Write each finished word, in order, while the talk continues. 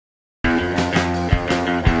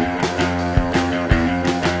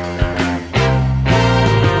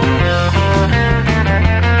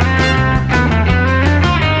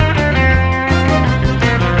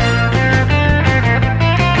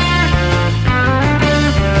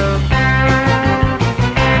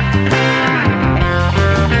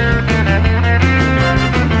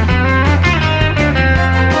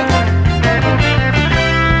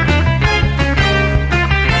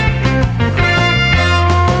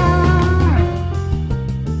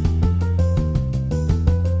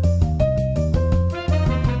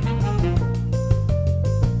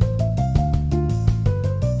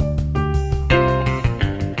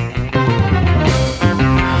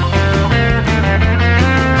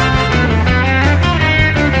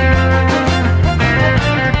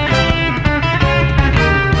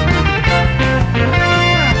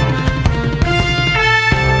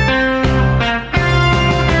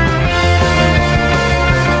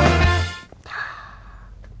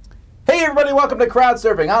everybody. Welcome to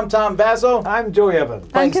Crowdsurfing. I'm Tom Vassell. I'm Joey Evans.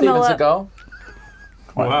 Playing Steven Seagal.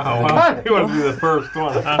 Wow. You want to be the first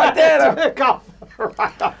one, huh? I did.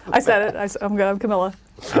 I said it. I'm Camilla.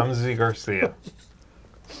 I'm Z Garcia.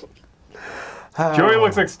 Joey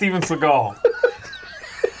looks like Steven Seagal.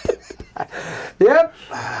 Yep.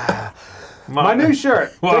 My new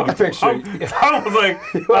shirt. Well, Take a picture. I was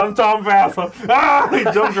like, I'm Tom Vassell. Ah, he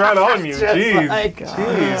jumped right on you. Jeez. Like,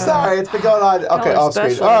 Jeez. Sorry, it's been going on. Okay, off screen.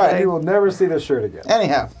 special All today. right. you will never see this shirt again.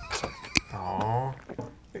 Anyhow, Aw.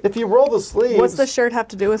 if you roll the sleeves. What's the shirt have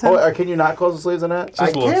to do with him? Oh, or can you not close the sleeves on that?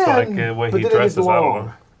 Just looks can, like the way but he then it dresses. needs I don't long.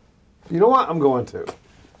 know. You know what? I'm going to.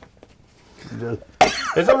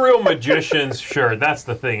 It's a real magician's shirt. That's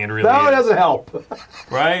the thing. It really No, it is. doesn't help.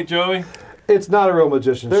 Right, Joey? It's not a real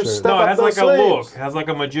magician's There's shirt. stuff- No, it has up like those a sleeves. look. It has like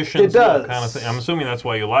a magician's It does. look kind of thing. I'm assuming that's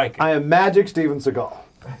why you like it. I am Magic Steven Seagal.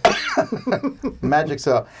 Magic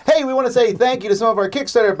Cell. Hey, we want to say thank you to some of our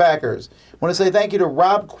Kickstarter backers. Want to say thank you to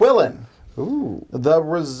Rob Quillen, Ooh. The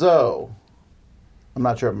Rizzo. I'm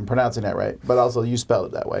not sure if I'm pronouncing that right, but also you spelled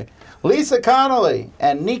it that way. Lisa Connolly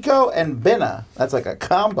and Nico and Binna. That's like a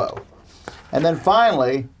combo. And then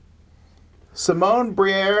finally, Simone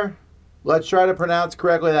Briere. Let's try to pronounce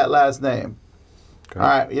correctly that last name. Okay. All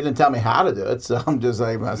right, you didn't tell me how to do it, so I'm just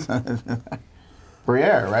like,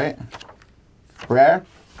 Briere, right? Briere?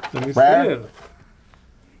 Let me Brad? see it.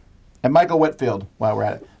 And Michael Whitfield, while we're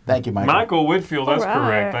at it. Thank you, Michael. Michael Whitfield, that's All right.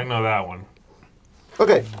 correct. I know that one.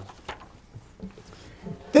 Okay.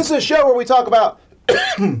 This is a show where we talk about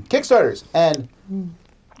Kickstarters and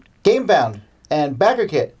GameFound and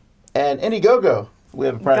BackerKit and Indiegogo. We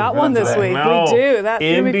have a project Got for one them this today. week. No. We do. That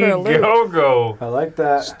threw me for a loop. Indiegogo. I like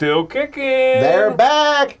that. Still kicking. They're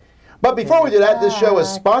back. But before we do that, this show is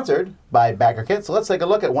sponsored by BackerKit, so let's take a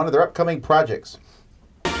look at one of their upcoming projects.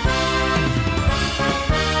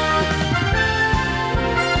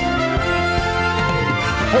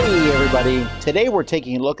 Hey everybody, today we're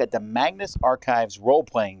taking a look at the Magnus Archives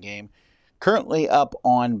role-playing game, currently up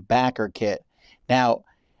on BackerKit. Now,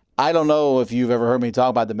 I don't know if you've ever heard me talk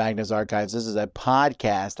about the Magnus Archives. This is a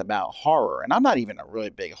podcast about horror, and I'm not even a really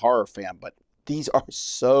big horror fan, but these are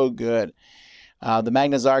so good. The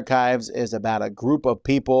Magnus Archives is about a group of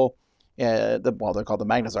people, they're called the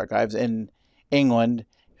Magnus Archives in England,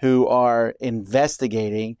 who are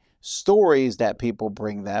investigating stories that people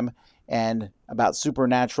bring them and about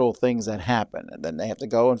supernatural things that happen. And then they have to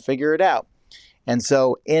go and figure it out. And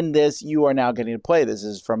so in this, you are now getting to play. This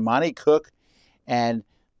is from Monty Cook. And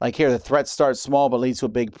like here, the threat starts small but leads to a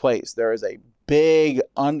big place. There is a big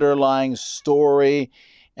underlying story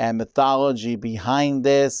and mythology behind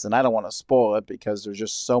this. And I don't want to spoil it because there's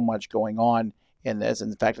just so much going on in this.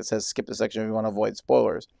 In fact, it says skip the section if you want to avoid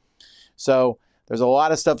spoilers. So there's a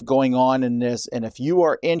lot of stuff going on in this. And if you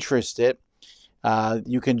are interested,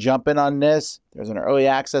 you can jump in on this. There's an early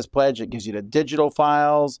access pledge. It gives you the digital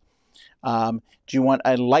files. Do you want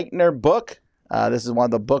a Lightner book? This is one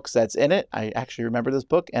of the books that's in it. I actually remember this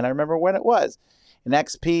book, and I remember when it was. An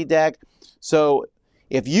XP deck. So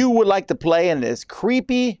if you would like to play in this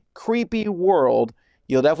creepy, creepy world,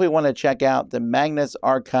 you'll definitely want to check out the Magnus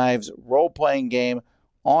Archives role-playing game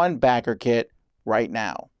on BackerKit right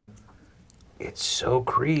now. It's so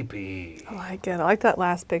creepy. I like it. I like that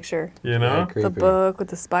last picture. You know? Creepy. The book with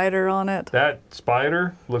the spider on it. That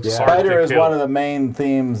spider looks Yeah. hard Spider to is kill. one of the main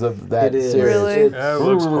themes of that It is. series. Really? That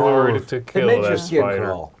looks hard to It kill, makes that your skin spider.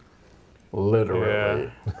 crawl.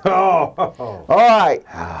 Literally. Yeah. Oh. All right,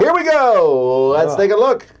 here we go. Let's take a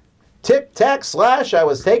look. Tic Tac Slash, I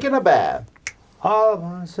was taking a bath.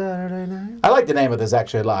 On Saturday night. I like the name of this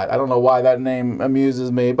actually a lot. I don't know why that name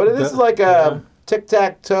amuses me, but this is like a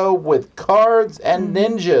tic-tac-toe with cards and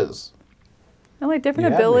ninjas. And like different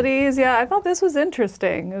You had me. abilities. Yeah, I thought this was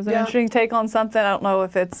interesting. It was an interesting take on something. I don't know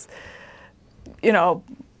if it's,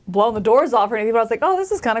 blowing the doors off or anything, but I was like, oh,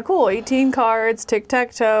 this is kind of cool. 18 cards,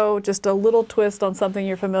 tic-tac-toe, just a little twist on something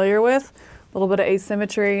you're familiar with. A little bit of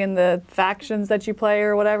asymmetry in the factions that you play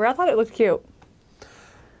or whatever. I thought it looked cute.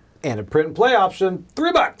 And a print and play option,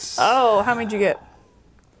 $3. Oh, how many did you get?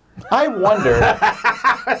 I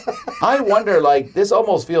wonder, like, this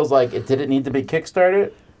almost feels like it didn't need to be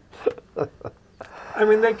Kickstarted. I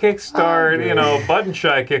mean, they kickstart, Button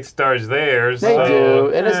Shy kickstarts theirs. They so,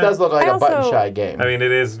 do, and this does look like I a also- Button Shy game. I mean,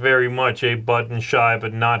 it is very much a Button Shy,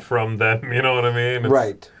 but not from them, you know what I mean? It's,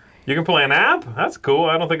 Right. You can play an app? That's cool.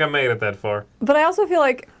 I don't think I made it that far. But I also feel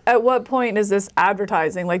like, at what point is this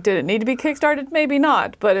advertising? Like, did it need to be kickstarted? Maybe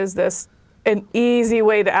not. But is this an easy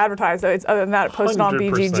way to advertise? It's other than that, posted on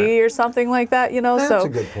 100%. BGG or something like that, That's so a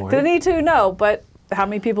good point. did it need to? No. But how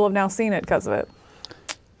many people have now seen it because of it?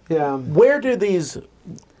 Yeah. Where do these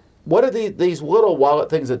what are these little wallet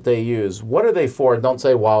things that they use? What are they for? Don't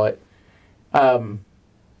say wallet.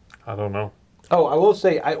 I don't know. Oh, I will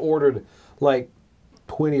say I ordered like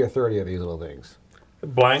 20 or 30 of these little things.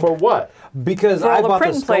 Blank? For what? Because For all I the bought the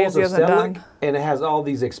print and plays Skulls he of hasn't Sedlick, done. and it has all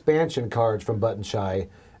these expansion cards from Button Shy,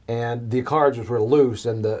 and the cards were loose,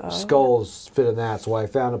 and the skulls fit in that, so I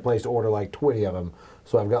found a place to order like 20 of them.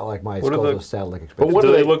 So I've got like my What are Skulls the- of Sedlick expansion. But what Do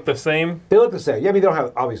do they they look the same? They look the same. Yeah, I mean, they don't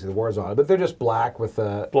have obviously the words on it, but they're just black with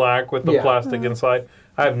Black with the Yeah. plastic inside?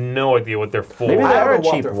 I have no idea what they're for. Maybe I they don't are know a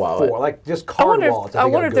what cheap they're wallet. for, like just I card wonder wallets. if, I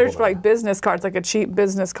wonder if there's Googled like them. business cards, like a cheap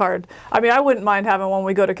business card. I mean, I wouldn't mind having one when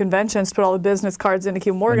we go to conventions, put all the business cards in to keep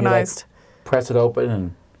them you, like, organized. press it open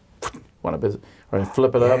and want a business, or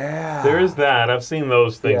flip it up? Yeah. There is that. I've seen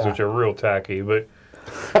those things, Yeah. which are real tacky, but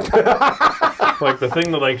like the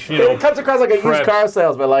thing that, like, you know, It comes across like a used prep. car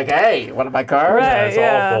salesman, like, hey, one of my cards? Right, it's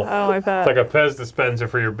yeah. awful. I don't like that. It's like a Pez dispenser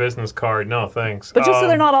for your business card. No, thanks. But just so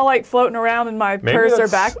they're not all like floating around in my maybe purse or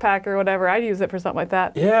that's- backpack or whatever, I'd use it for something like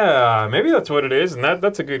that. Yeah, maybe that's what it is, and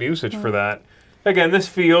that's a good usage for that. Again, this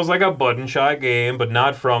feels like a Button Shy game, but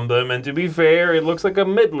not from them. And to be fair, it looks like a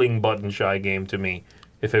middling Button Shy game to me.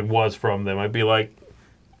 If it was from them, I'd be like,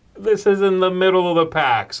 this is in the middle of the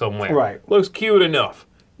pack somewhere. Right. Looks cute enough.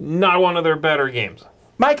 Not one of their better games.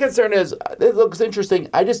 My concern is, it looks interesting.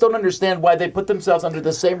 I just don't understand why they put themselves under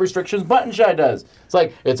the same restrictions Button Shy does. It's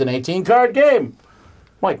like, it's an 18-card game.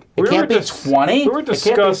 Like, it We can't were be dis- 20? we were It can't be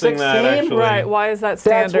discussing that, 16? actually. Right, why is that That's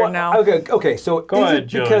standard what, now? Okay. So Go is ahead, it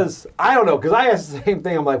Joey. because I don't know? Because I asked the same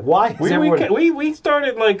thing. I'm like, why is everyone? We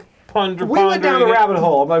started like We went down the it. rabbit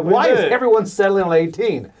hole. I'm like, We why is did. everyone settling on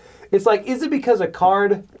 18? It's like, is it because a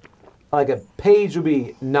card, like a page would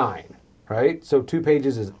be 9, right? So 2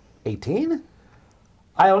 pages is 18?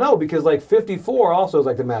 I don't know, because like 54 also is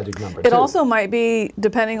like the magic number. It too. also might be,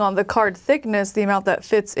 depending on the card thickness, the amount that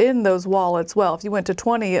fits in those wallets well. If you went to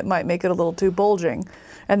 20, it might make it a little too bulging.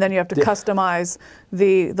 And then you have to customize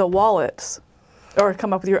the wallets or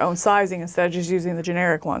come up with your own sizing instead of just using the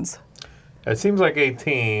generic ones. It seems like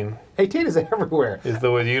 18 18 is everywhere. is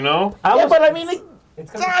the way, you know? Yeah, but I mean,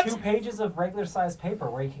 It's because it's 2 pages of regular sized paper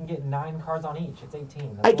where you can get 9 cards on each. It's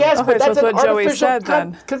 18. I guess, Okay, but so that's that's an what Joey artificial said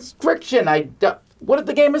then. constriction. What if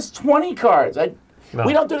the game is 20 cards? No.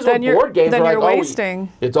 We don't do this Then with you're, board games. then We're you're like,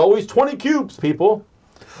 wasting. it's always 20 cubes, people.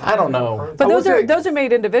 I don't know. But I will those are say- those are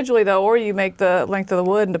made individually though, or you make the length of the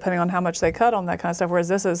wood, and depending on how much they cut on that kind of stuff. Whereas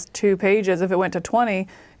this is 2 pages. If it went to 20,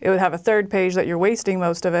 it would have a third page that you're wasting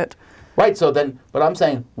most of it. Right, so then, but I'm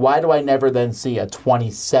saying, why do I never then see a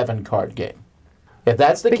 27 card game? If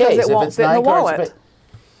that's the Because case, it if won't it's fit in 9 the cards, wallet.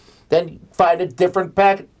 then find a different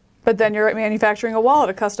pack. But then you're manufacturing a wallet,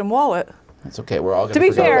 a custom wallet. That's okay. We're all going To be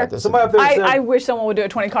forget fair, about this. Somebody up there said, I wish someone would do a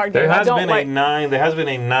 20 card game. There I has don't been like. There has been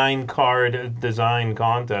a 9-card design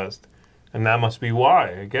contest, and that must be why.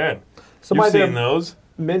 Again, Somebody you've seen there- those.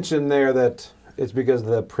 mentioned there that it's because of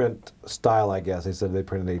the print style, I guess. They said they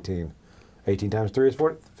printed 18. 18 times 3 is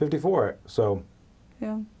 54. So, Yeah.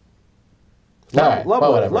 All right, love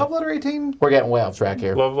well, letter. whatever. Love letter 18? We're getting way off track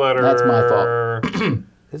here. Love letter. That's my fault.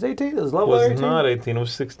 Is 18? Is love letter Was 18? not 18. It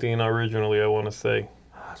was 16 originally. I want to say.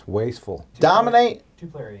 That's wasteful. Dominate,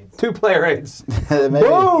 2-player aids. 2-player aids. maybe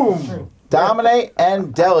Boom! True. dominate,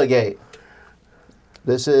 and delegate.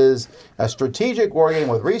 This is a strategic war game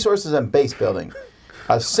with resources and base building.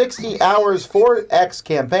 A 60 hours 4X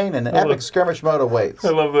campaign and an love- epic skirmish mode awaits. I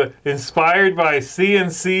love the inspired by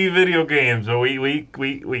CNC video games. So we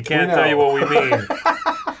can't know. tell you what we mean.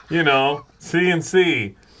 You know,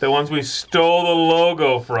 CNC, the ones we stole the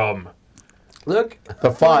logo from. Look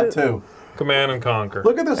The font, too. Command and Conquer.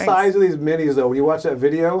 at the size of these minis, though. When you watch that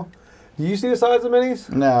video, do you see the size of the minis?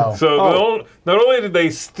 No. So Oh. not only did they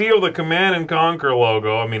steal the Command and Conquer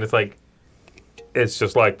logo, I mean, it's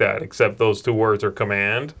just like that, except those 2 words are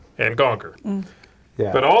Command and Conquer.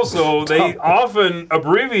 Yeah. But also, they often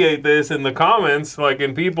abbreviate this in the comments, like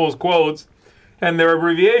in people's quotes, and their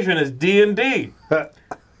abbreviation is D&D. So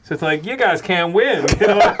it's like, you guys can't win. You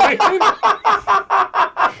know what I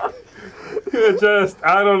mean? It's just,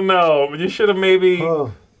 I don't know. You should have maybe...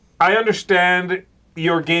 Oh. I understand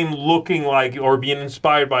your game looking like or being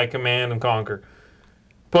inspired by Command and Conquer.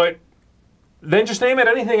 But then just name it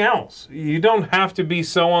anything else. You don't have to be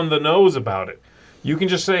so on the nose about it. You can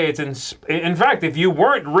just say it's in fact, if you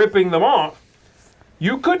weren't ripping them off,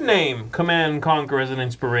 you could name Command and Conquer as an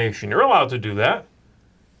inspiration. You're allowed to do that.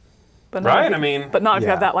 But Right, If you, I mean- but not if you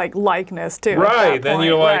have Yeah. that like likeness too. at Right. that Then point,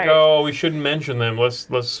 you're like, right. oh, we shouldn't mention them. Let's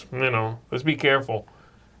let's be careful.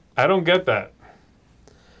 I don't get that.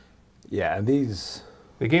 Yeah, and these...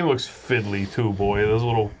 The game looks fiddly too, boy. Those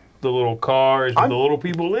little the little cars with the little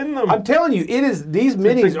people in them. I'm telling you, it is. These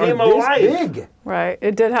minis are game of this life. big. Right.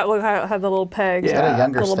 It did have, look how it had the little pegs. Is that a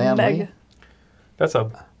younger Little Stan meg. Lee?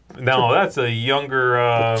 That's a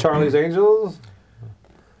younger. Charlie's Angels.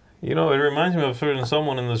 You know, it reminds me of certain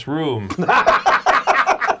someone in this room.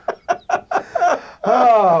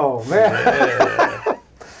 Oh man! Yeah.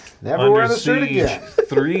 Never Under wear the shirt Siege again.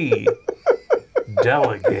 3.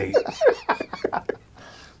 Delegate.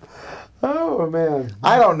 Oh man!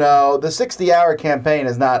 I don't know. The 60-hour campaign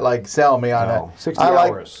is not like selling me on No, it. 60 I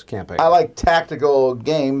like, hours campaign. I like tactical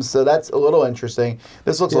games, so that's a little interesting.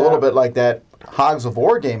 This looks a little bit like that Hogs of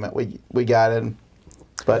War game that we got in,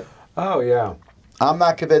 but Oh yeah. I'm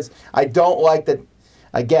not convinced. I don't like that.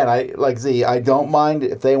 Again, I like Z. I don't mind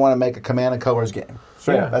if they want to make a Command and Colors game.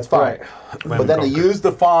 Sure, Yeah, that's fine. right. But then to use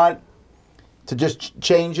the font to just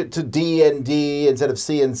change it to D and D instead of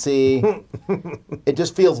C and C, it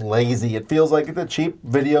just feels lazy. It feels like it's a cheap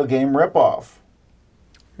video game ripoff.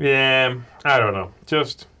 Yeah, I don't know.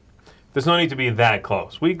 Just, there's no need to be that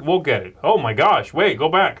close. We'll get it. Oh my gosh, wait, go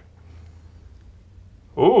back.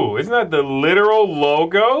 Ooh, isn't that the literal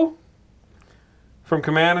logo from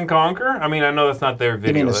Command and Conquer? I mean, I know that's not their You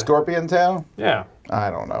video. mean the Scorpion Tail? Yeah. I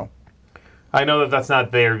don't know. I know that that's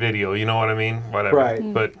not their video, you know what I mean? Whatever.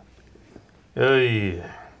 Right. But, To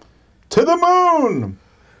the moon!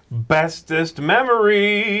 bestest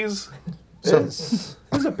memories. So, This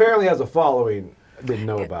apparently has a following I didn't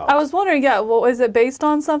know about. I was wondering, well, is it based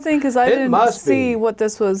on something? Because I It didn't must see be. what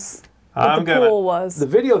this was, what I'm the gonna- pool was. The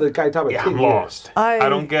video that guy talked about. Yeah, 10 I'm years. lost. I- I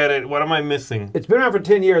don't get it. What am I missing? It's been around for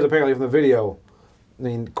 10 years apparently from the video. I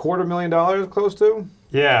mean, $250,000 close to.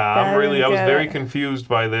 Yeah, I I was didn't get very it. confused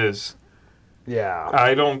by this. Yeah.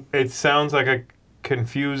 It sounds like a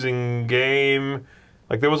confusing game.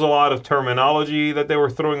 Like there was a lot of terminology that they were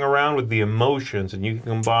throwing around with the emotions, and you can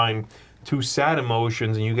combine two sad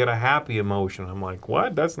emotions and you get a happy emotion. I'm like,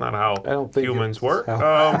 what? That's not how don't think humans it's work.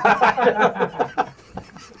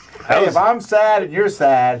 hey, if I'm sad and you're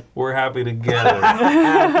sad, We're happy together.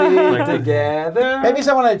 Happy together. maybe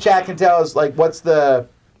someone in the chat can tell us like what's the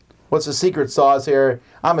secret sauce here.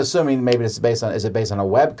 I'm assuming maybe this is based on. Is it based on a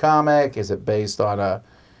web comic? Is it based on a?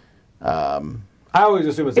 I always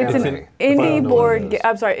assume it's It's anime. an if I don't indie know what it board. is.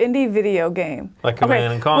 I'm sorry, indie video game. Like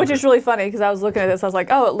Command and Conquer. Which is really funny because I was looking at this. I was like,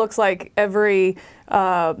 oh, it looks like every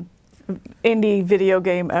indie video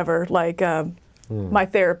game ever. Like my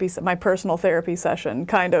personal therapy session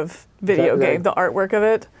kind of video that game. The artwork of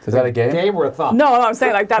it. Is that a game? Game or a thought? No, I'm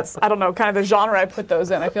saying like that's I don't know kind of the genre I put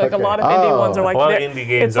those in. I feel like Okay. a lot of indie ones are like A lot of they're- indie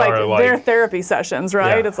games it's like are like- their therapy sessions,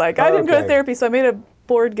 right? Yeah. It's like I didn't go to Okay. therapy, so I made a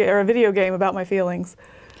board game or a video game about my feelings.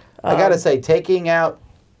 I gotta say, take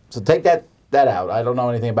that out. I don't know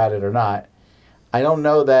anything about it or not. I don't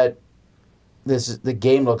know that the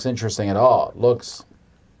game looks interesting at all. It looks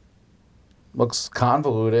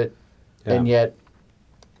convoluted, and yet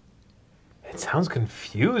It sounds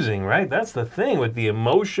confusing, right? That's the thing with the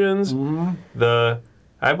emotions. Mm-hmm.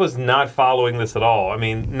 I was not following this at all. I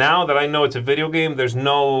mean, now that I know it's a video game, there's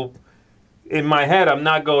no in my head. I'm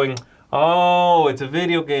not going, oh, it's a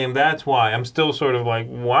video game. That's why. I'm still sort of like,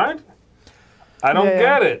 what? I don't Yeah.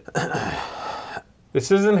 get it.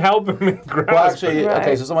 This isn't helping me grasp. well, actually, it. Right.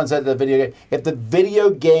 okay. So someone said the video game. If the video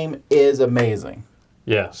game is amazing,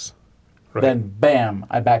 Yes. Right. then bam,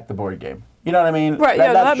 I back the board game. You know what I mean? Right,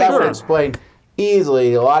 yeah, that that makes would sense. explain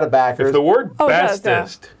easily a lot of backers. If the word Oh, it does, yeah.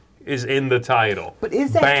 bestest is in the title, But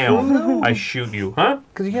is that bam, true, though? I shoot you, huh?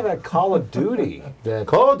 Because you have that Call of Duty. That,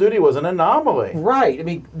 Call of Duty was an anomaly. right. I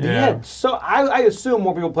mean, Yeah. I assume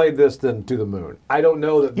more people played this than To the Moon. I don't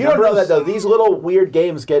know that. You don't know that though. These little weird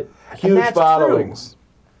games get huge that's followings.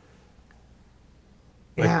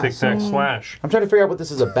 Like Yeah, Tic Tac Slash. I'm trying to figure out what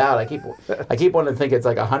this is about. I keep wanting to think it's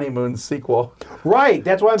like a honeymoon sequel. Right.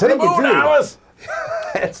 That's what I'm thinking too. Alice!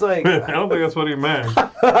 It's like I don't think that's what he meant.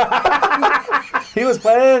 He was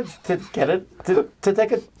planning to get it to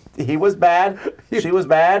take it. He was bad. She was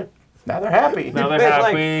bad. Now they're happy. Now they're meant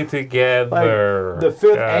happy together. the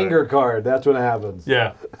fifth Got it. anger card. That's what happens.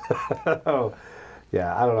 Yeah. Oh,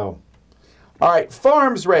 yeah. I don't know. All right,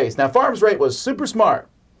 Farms Race. Now Farms Race was super smart.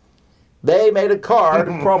 They made a card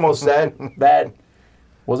promo set that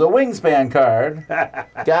was a Wingspan card.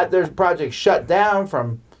 Got their project shut down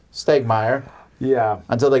from Stegmeyer Yeah.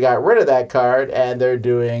 until they got rid of that card, and they're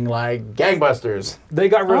doing like gangbusters. They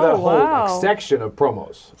got rid of Oh, that whole wow. section of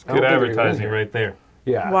promos. I Good don't think they're even advertising in right there.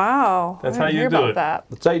 Yeah. Wow. That's I how didn't you hear do about it. that.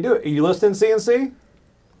 That's how you do it. You listening, CNC?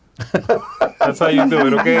 That's how you do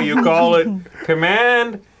it, okay? You call it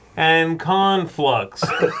Command and conflux.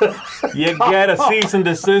 You get a cease and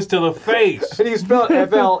desist to the face. And you spell it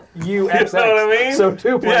F-L-U-X-X. You know what I mean? So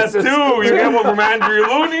 2 Yes, places. 2. You get one from Andrew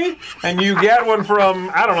Looney, and you get one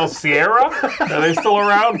from, I don't know, Sierra. Are they still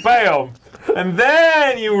around? Bam. And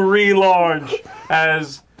then you relaunch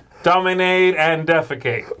as Dominate and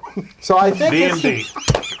Defecate. So I think D&D.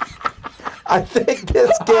 I think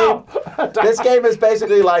this game is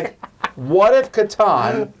basically like, what if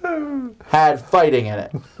Catan had fighting in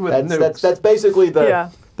it? That's basically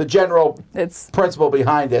the general principle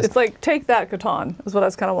behind this. It's like, take that, Catan, is what I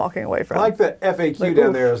was kind of walking away from. I like the FAQ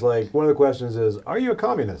down there is like, one of the questions is, are you a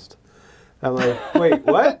communist? I'm like, wait,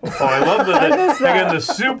 what? Oh, I love that. Again, the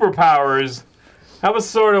superpowers. That was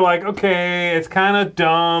sort of like, okay, it's kind of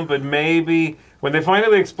dumb, but maybe when they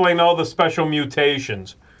finally explain all the special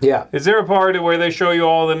mutations. Yeah. Is there a part where they show you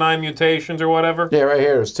all the 9 mutations or whatever? Yeah, right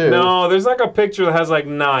here is 2. No, there's like a picture that has like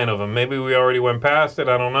 9 of them. Maybe we already went past it.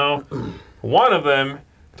 I don't know. One of them,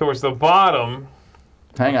 towards the bottom.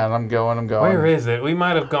 Hang on, I'm going. Where is it? We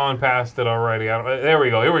might have gone past it already. There we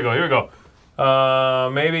go. Here we go.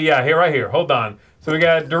 Maybe, yeah, right here. Hold on. So we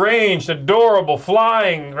got deranged, adorable,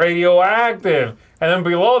 flying, radioactive. And then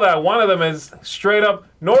below that, one of them is straight up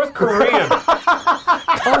North Korean.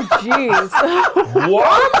 Oh, jeez.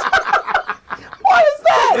 What? What is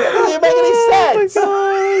that? It doesn't make any sense.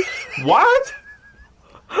 Oh, What?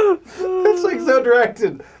 It's like so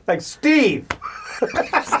directed. Like, Steve.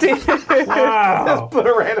 Steve. Wow. Put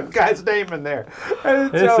a random guy's name in there.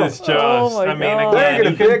 This is just, Oh my I mean, God. again, They're you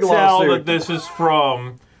gonna can big tell lawsuit. that this is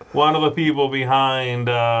from one of the people behind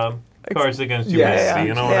Cards Against Humanity. Yeah.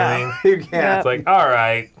 You know what I mean? You can't. Yeah. It's like, all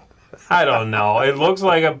right, I don't know. It looks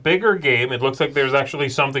like a bigger game. It looks like there's actually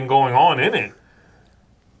something going on in it.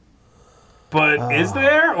 But is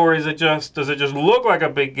there, or does it just look like a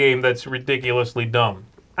big game that's ridiculously dumb?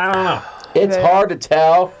 I don't know. It's hard to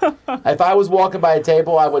tell. If I was walking by a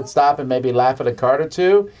table, I would stop and maybe laugh at a card or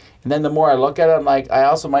two. And then the more I look at it, I'm like, I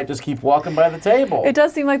also might just keep walking by the table. It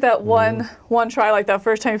does seem like that one try, like that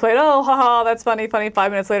first time you played, oh, haha, that's funny. 5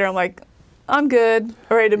 minutes later, I'm like, I'm good,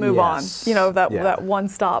 ready to move Yes. on. You know, that Yeah. that one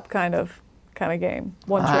stop kind of game.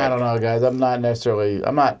 One trick. I don't know, guys.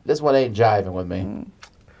 This one ain't jiving with me.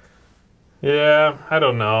 Yeah, I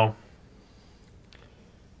don't know.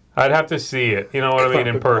 I'd have to see it, you know what I mean,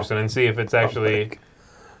 in person, and see if it's actually,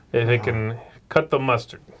 if it can cut the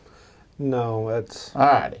mustard. No, that's...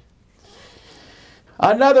 Alrighty.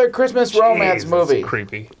 Another Christmas romance Jeez, movie. That's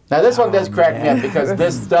creepy. Now, this one does crack me up because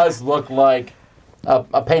this does look like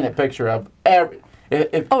a painted picture of every...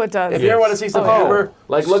 Oh, it does. If you ever want to see some Oh, humor,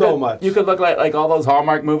 like look so at, much. you could look like all those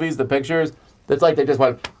Hallmark movies, the pictures. It's like they just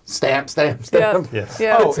went stamp. Yeah. Yes.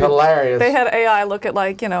 Yeah. Oh, it's hilarious. They had AI look at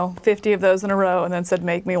 50 of those in a row and then said,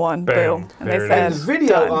 make me one. Bam. Boom. And There they it said, And the video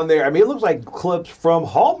done. on there, I mean, it looks like clips from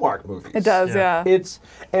Hallmark movies. It does, Yeah. yeah.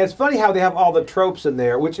 It's funny how they have all the tropes in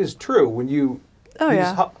there, which is true. When you Oh, these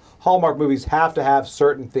yeah. Hallmark movies have to have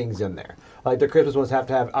certain things in there. Like the Christmas ones have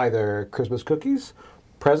to have either Christmas cookies,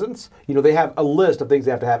 presents. You know, they have a list of things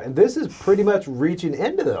they have to have, and this is pretty much reaching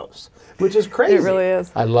into those, which is crazy. It really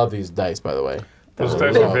is. I love these dice, by the way. Those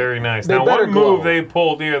dice are very nice. they Now, better one move glow. they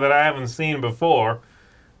pulled here that I haven't seen before,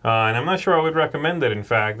 and I'm not sure I would recommend it, in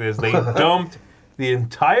fact, is they dumped the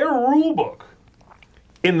entire rule book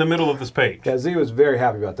in the middle of this page. Yeah, Z was very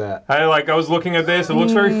happy about that. I was looking at this. It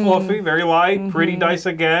looks very fluffy, very light, pretty dice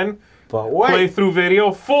again. But wait, Playthrough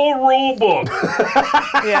video, full rule book.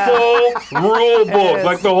 Yeah. Full rule book. is.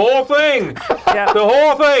 Like the whole thing. Yeah. The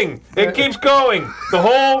whole thing. It keeps going. The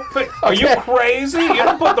whole thing. Are you crazy? You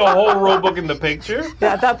don't put the whole rule book in the picture.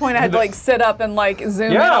 Yeah, at that point, I had to sit up and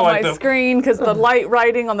zoom Yeah, in on like my the- screen because the light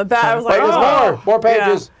writing on the back. I was like, Wait, there's oh. more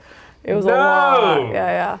pages. It was No. a lot.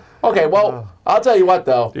 Yeah. Okay, well, I'll tell you what,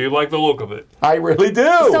 though. Do you like the look of it? I really do.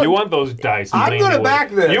 You want those dice. I'm mainly gonna with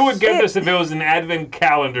back it. this. You would get this if it was an advent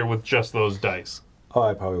calendar with just those dice. oh,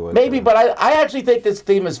 I probably would. Maybe, but I actually think this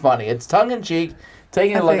theme is funny. It's tongue-in-cheek,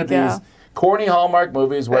 taking a look at think, these corny Hallmark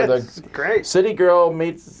movies where That's the great. city girl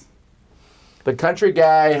meets the country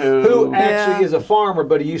guy Who actually Yeah. is a farmer,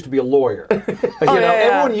 but he used to be a lawyer.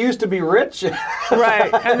 Everyone used to be rich.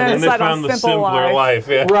 Right. And then And they decide on found the simple simpler life.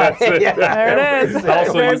 Yeah, Right, that's it. yeah. There it is.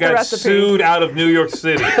 Also, There's you the got recipe. sued out of New York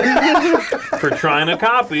City for trying to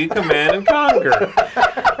copy Command and Conquer.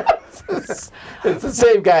 It's the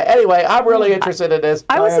same guy. Anyway, I'm really interested in this.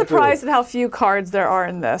 I was I have to- surprised at how few cards there are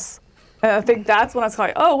in this. And I think that's when I was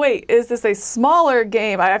like, oh, wait, is this a smaller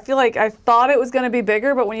game? I feel like I thought it was going to be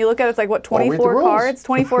bigger, but when you look at it, it's like, what, Well, read the 24 rules. cards?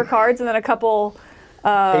 24 cards and then a couple,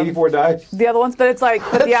 84 dice. the other ones. But it's like,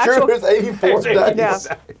 but the That's actual. true. There's 84 dice.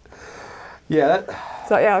 Yeah. Yeah.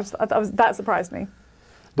 So, yeah, that surprised me.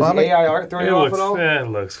 Does the AI art throw you off at all? It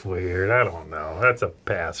looks weird. I don't know. That's a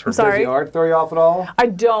pass for me. sorry. Does the art throw you off at all? I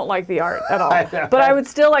don't like the art at all. But I would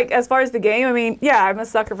still like, as far as the game, I mean, yeah, I'm a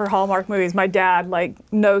sucker for Hallmark movies. My dad like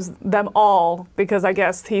knows them all because I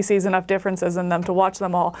guess he sees enough differences in them to watch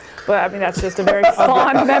them all. But I mean, that's just a very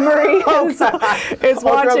fond memory. So it's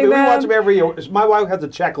watching We them. watch them every year. My wife has a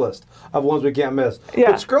checklist of ones we can't miss.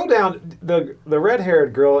 Yeah. But scroll down, the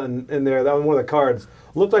red-haired girl in there, that was one of the cards,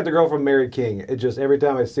 looked like the girl from Mary King. It just, every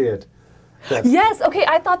time I see it. Yes, okay,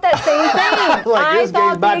 I thought that same thing. Like, I this game's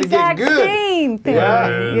thought about the to get exact good. same thing.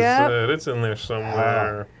 Yeah. Yep. It's in there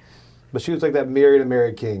somewhere. But she was like that Mary to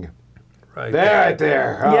Mary King. Right Right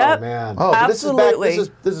there. Oh, Yep. man. Oh, but Absolutely. this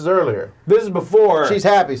is earlier. This is before. She's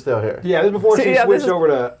happy still here. Yeah, this is before See, she yeah, this switched is- over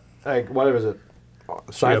to, like, whatever is it? She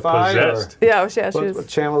got Sci-fi? possessed. Yeah, she What was.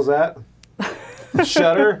 channel is that?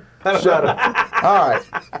 Shutter? Shut up. All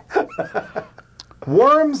right.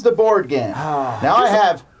 Worms, the board game. Now, I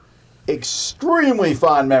have extremely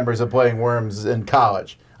fond memories of playing Worms in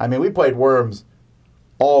college. I mean, we played Worms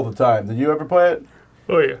all the time. Did you ever play it?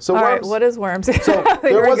 Oh, yeah. So All right, Worms, what is Worms? so Here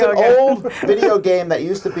there we was go an again. old video game that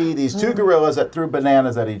used to be these two gorillas that threw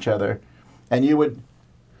bananas at each other, and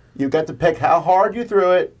you got to pick how hard you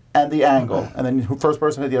threw it and the angle, and then the first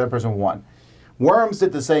person hit the other person won. Worms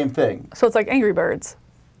did the same thing. So it's like Angry Birds.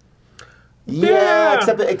 Yeah.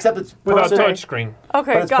 Except it's Without person, touchscreen.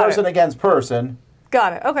 Okay, but it's got person it. against person.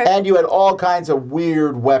 Got it. Okay. And you had all kinds of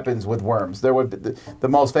weird weapons with worms. There would the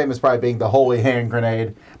most famous probably being the holy hand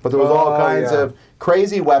grenade, but there was all kinds yeah. of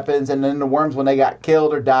crazy weapons. And then the worms, when they got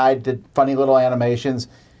killed or died, did funny little animations.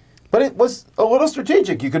 But it was a little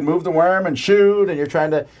strategic. You could move the worm and shoot, and you're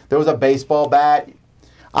trying to. There was a baseball bat.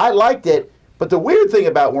 I liked it, but the weird thing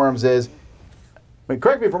about Worms is, I mean,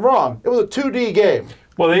 correct me if I'm wrong, it was a 2D game.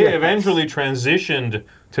 Well, they eventually transitioned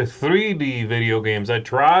to 3D video games. I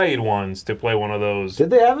tried once to play one of those.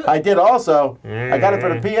 Did they have it? I did also. I got it for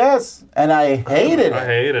the PS, and I hated I it.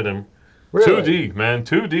 hated them. Really? 2D, man.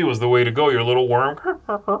 2D was the way to go. Your little worm. Still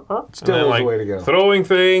and then, is the way to go. Throwing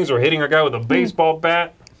things or hitting a guy with a baseball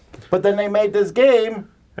bat. But then they made this game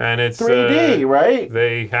And it's 3D, right?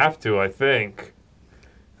 They have to, I think.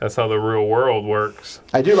 That's how the real world works.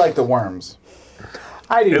 I do like the worms.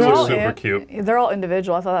 I do It too. was all super cute. They're all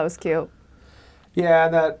individual. I thought that was cute. Yeah,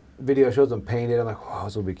 and that video shows them painted. I'm like, wow,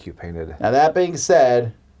 this will be cute painted. Now, that being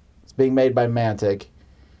said, it's being made by Mantic,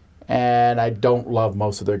 and I don't love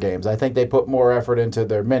most of their games. I think they put more effort into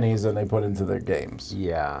their minis than they put into their games.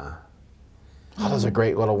 Yeah. Oh, those are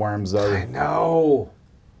great little worms, though. I know.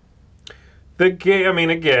 The game, I mean,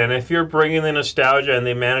 again, if you're bringing the nostalgia and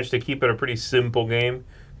they manage to keep it a pretty simple game,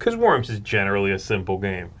 because Worms is generally a simple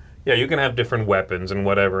game. Yeah, you can have different weapons and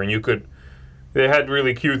whatever, and you could. They had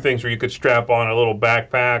really cute things where you could strap on a little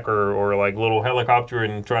backpack or like little helicopter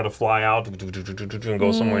and try to fly out and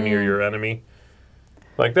go somewhere near your enemy.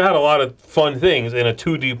 Like, they had a lot of fun things in a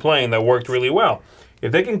 2D plane that worked really well.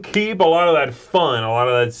 If they can keep a lot of that fun, a lot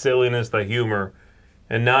of that silliness, the humor,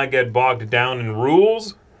 and not get bogged down in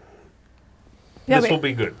rules, Yeah, this I mean, will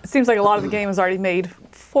be good. It seems like a lot of the game is already made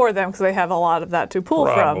for them because they have a lot of that to pull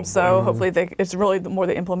Probably. from. So hopefully it's really more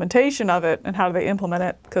the implementation of it and how do they implement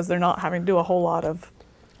it because they're not having to do a whole lot of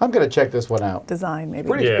I'm going to check this one out. design maybe.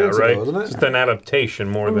 Pretty Yeah, expensive, right. though, isn't it? Just an adaptation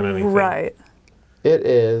more than anything. Right. It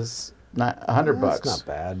is not $100 That's bucks. not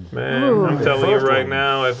bad. Man, Ooh. I'm telling you First right one.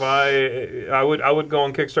 now, if I would go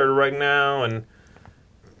on Kickstarter right now and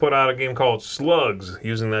put out a game called Slugs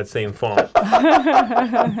using that same font.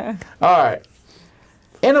 All right.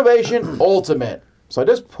 Innovation Ultimate. So I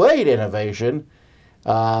just played Innovation.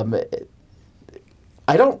 I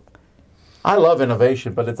love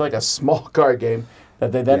Innovation, but it's like a small card game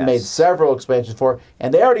that they then Yes. made several expansions for.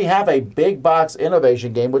 And they already have a big box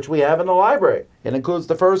Innovation game, which we have in the library. It includes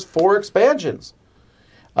the first 4 expansions.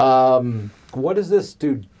 What does this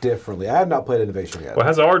do differently? I have not played Innovation yet. Well, it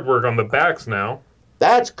has artwork on the backs now.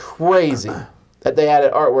 That's crazy that they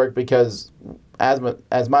added artwork because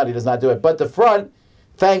Asmati does not do it. But the front,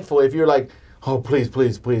 thankfully, if you're like, oh, please,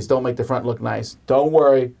 please, please, don't make the front look nice. Don't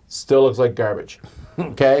worry, still looks like garbage.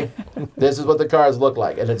 Okay? This is what the cards look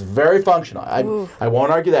like, and it's very functional. I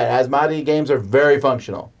won't argue that. Asmati games are very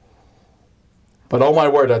functional. But oh my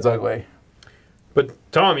word, that's ugly. But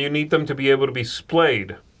Tom, you need them to be able to be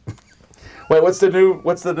splayed. Wait, what's the new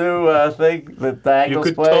thing? The You angle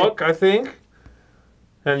could splay? tuck, I think,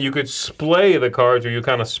 and you could splay the cards, or you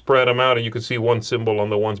kind of spread them out, and you could see one symbol on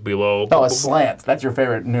the ones below. Oh, a slant. That's your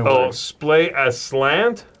favorite new Oh, word. splay as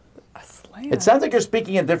slant? A slam. It sounds like you're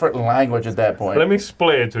speaking a different language at that point. Let me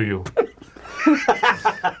splay it to you.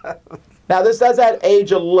 Now, this does at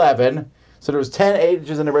age 11, So there was 10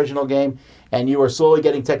 ages in the original game, and you were slowly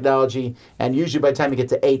getting technology, and usually by the time you get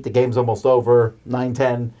to 8, the game's almost over. 9,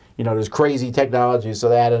 10, there's crazy technology, so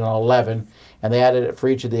they added an 11, and they added it for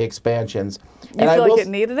each of the expansions. You feel like it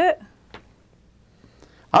needed it?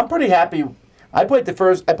 I'm pretty happy. I played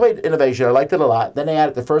Innovation. I liked it a lot. Then they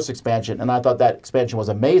added the first expansion, and I thought that expansion was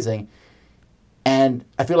amazing. And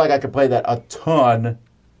I feel like I could play that a ton.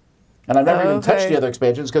 And I've never even touched the other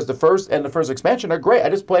expansions because the first expansion are great. I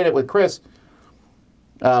just played it with Chris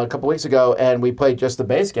a couple weeks ago, and we played just the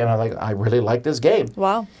base game. I was like, I really like this game.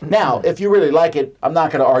 Wow. Now, if you really like it, I'm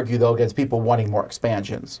not going to argue, though, against people wanting more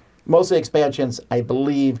expansions. Most of the expansions, I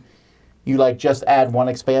believe, you just add one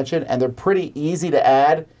expansion, and they're pretty easy to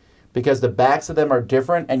add because the backs of them are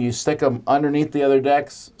different, and you stick them underneath the other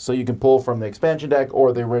decks so you can pull from the expansion deck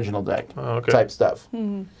or the original deck type stuff.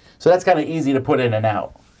 Mm-hmm. So that's kind of easy to put in and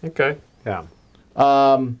out. Okay. Yeah.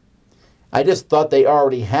 I just thought they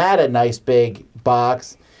already had a nice big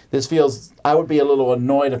box. I would be a little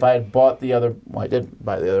annoyed if I had bought the other, I didn't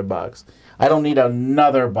buy the other box. I don't need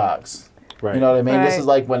another box. Right. You know what I mean? Right. This is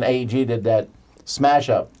like when AEG did that smash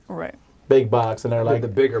up. Right. Big box, and they're like, the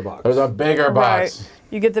bigger box. There's a bigger box. Right.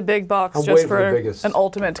 You get the big box I'm just waiting for the biggest. an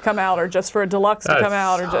ultimate to come out, or just for a deluxe to come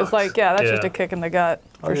out, or just that's just a kick in the gut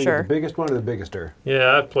for sure. The biggest one or the biggester?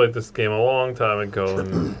 Yeah, I've played this game a long time ago,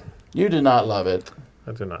 and You do not love it.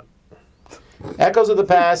 I do not. Echoes of the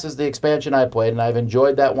Past is the expansion I played, and I've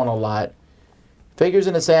enjoyed that one a lot. Figures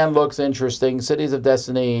in the Sand looks interesting. Cities of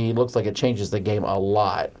Destiny looks like it changes the game a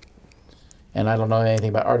lot. And I don't know anything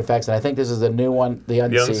about Artifacts, and I think this is the new one, the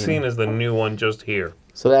Unseen. The Unseen is the new one just here.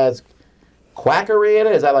 So that's quackery in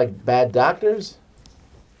it? Is that like Bad Doctors?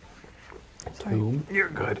 You're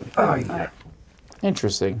good. Oh, yeah.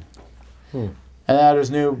 Interesting. And now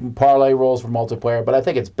there's new parlay rolls for multiplayer, but I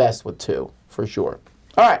think it's best with 2, for sure.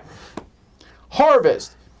 All right.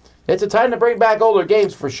 Harvest. It's a time to bring back older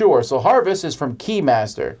games for sure. So Harvest is from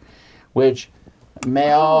Keymaster, which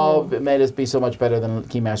made us be so much better than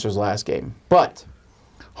Keymaster's last game. But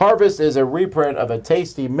Harvest is a reprint of a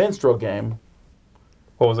tasty minstrel game.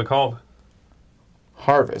 What was it called?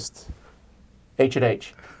 Harvest.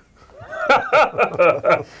 H&H.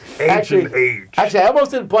 H&H. Actually, I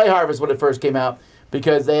almost didn't play Harvest when it first came out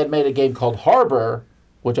because they had made a game called Harbor,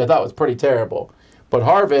 which I thought was pretty terrible. But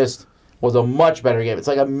Harvest was a much better game. It's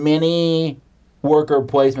like a mini worker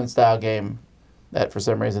placement style game that for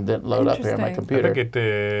some reason didn't load up here on my computer. I think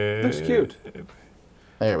it Looks cute.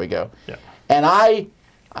 There we go. Yeah. And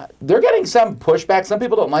they're getting some pushback. Some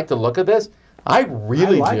people don't like the look of this. I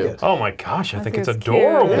really like do. it. Oh my gosh, I think it's it's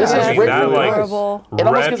adorable. cute. This is I mean, really that, like, adorable. It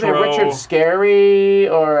almost gives me a retro- Richard Scary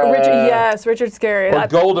or Richard Scary. or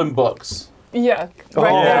Golden Books. Yeah, Oh,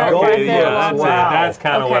 right Yeah, there. okay, Right there. yeah, that's Wow. it. That's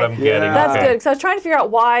kind of what I'm Okay. getting. That's okay. good, because I was trying to figure out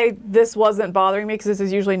why this wasn't bothering me, because this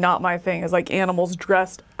is usually not my thing, is like animals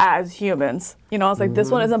dressed as humans. I was like,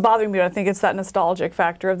 this one isn't bothering me, but I think it's that nostalgic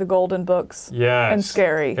factor of the Golden Books Yes. and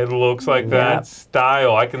Scary. It looks like that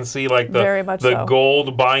style. I can see like Very much the so.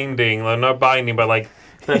 gold binding, not binding, but like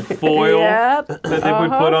the foil Yep. that they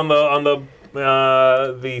would put on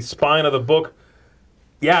the spine of the book.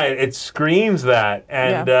 Yeah, it screams that,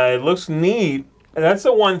 and it looks neat. That's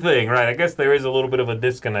the one thing, right? I guess there is a little bit of a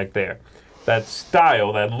disconnect there. That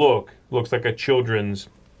style, that look, looks like a children's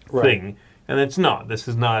thing, and it's not. This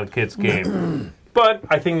is not a kid's game. But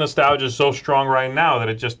I think nostalgia is so strong right now that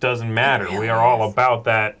it just doesn't matter. We are all about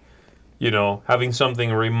that, having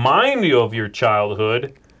something remind you of your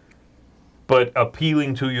childhood, but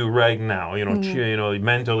appealing to you right now.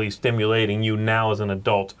 Mentally stimulating you now as an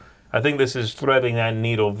adult. I think this is threading that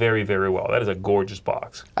needle very, very well. That is a gorgeous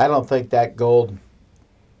box. I don't think that gold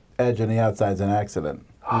edge on the outside is an accident.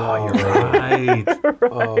 Oh, you're right.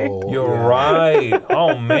 Oh, You're yeah. right.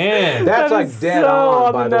 Oh, man. That's That like is dead so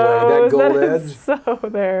on, by the way. That nose. gold That edge. is so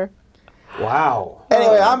there. Wow.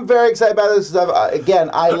 Anyway, I'm very excited about this. Again,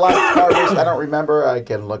 I like Harvest. I don't remember. I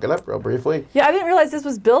can look it up real briefly. Yeah, I didn't realize this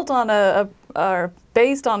was built on or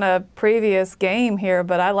based on a previous game here,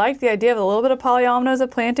 but I like the idea of a little bit of polyominoes of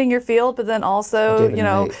planting your field, but then also, Gave it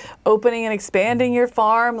an 8. opening and expanding your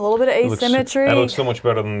farm, a little bit of asymmetry. That looks so much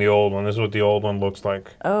better than the old one. This is what the old one looks like.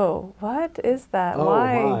 Oh, what is that? Oh,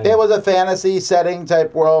 Why? my. It was a fantasy setting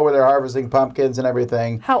type world where they're harvesting pumpkins and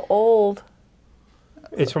everything. How old?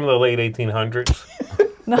 It's from the late 1800s.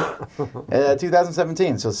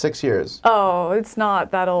 2017, so 6 years. Oh, it's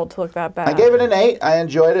not that old to look that bad. I gave it an 8. I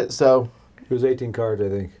enjoyed it. So, It was 18 cards, I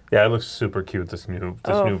think. Yeah, it looks super cute, this new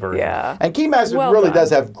version. Yeah. and Keymaster Well really done. does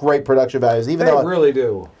have great production values. Even They though really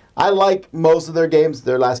do. I like most of their games,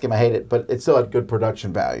 their last game I hate it, but it still had good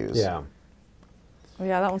production values. Yeah.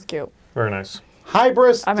 Yeah, that one's cute. Very nice.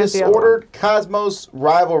 Hybris, I meant the other Disordered Cosmos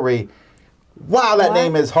Rivalry. Wow, that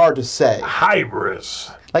name is hard to say.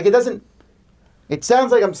 Hybris. Like, it doesn't... It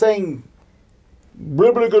sounds like I'm saying...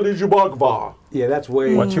 Yeah, that's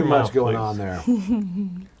way Watch too your much mouth, going please. on there.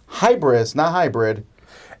 Hybris, not hybrid.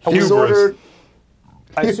 Hubris. Disordered...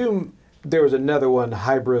 I assume there was another one,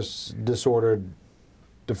 Hybris, disordered,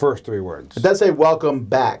 the first 3 words. It does say welcome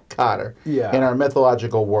back, Cotter, Yeah. in our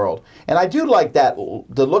mythological world. And I do like that,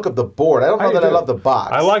 the look of the board. I don't know I that I do. love the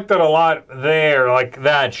box. I liked that a lot there, like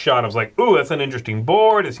that shot. I was like, ooh, that's an interesting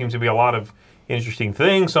board. It seems to be a lot of interesting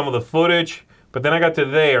things, some of the footage. But then I got to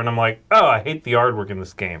there, and I'm like, oh, I hate the artwork in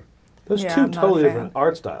this game. Those Yeah, 2 I'm not a totally fan. different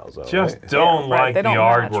art styles, though. Just right? don't like They the don't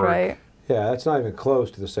match, artwork. right? Yeah, that's not even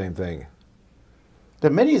close to the same thing. The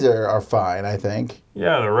minis are fine, I think.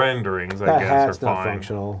 Yeah, the renderings, I That guess, hat's are not fine.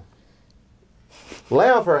 functional. Lay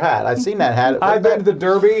off her hat. I've seen that hat. I've been to the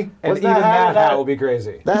Derby, and was even that hat that in that- hat will be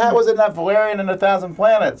crazy. That hat was in that Valerian and 1,000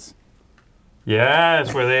 Planets. Yeah,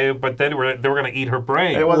 that's where they were going to eat her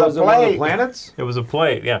brain. It was Was a it one of the plate. planets? It was a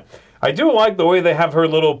plate, yeah. I do like the way they have her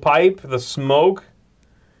little pipe, the smoke.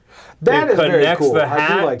 That it is very connects cool. the I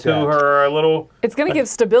hat do like to that. her little... It's going to give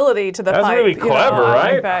stability to the That's pipe. really you know, clever, I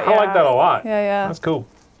right? like that, I like yeah. that a lot. Yeah, yeah. That's cool.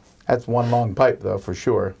 That's one long pipe, though, for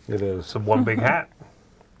sure. It is. It's a one big hat.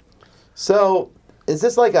 So, is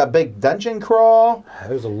this like a big dungeon crawl?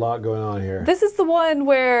 There's a lot going on here. This is the one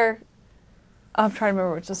where I'm trying to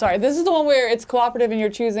remember which. Sorry, this is the one where it's cooperative and you're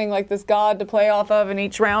choosing like this god to play off of, and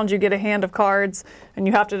each round you get a hand of cards, and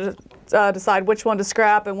you have to decide which one to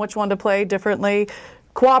scrap and which one to play differently,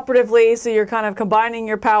 cooperatively. So you're kind of combining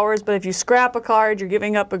your powers. But if you scrap a card, you're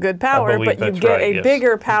giving up a good power, believe but you that's get right, a yes.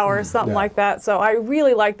 bigger power, something Yeah. like that. So I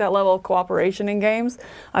really like that level of cooperation in games.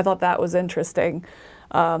 I thought that was interesting.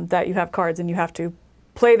 That you have cards and you have to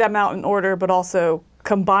play them out in order, but also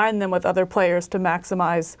combine them with other players to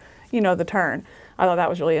maximize, you know, the turn. I thought that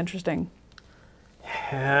was really interesting.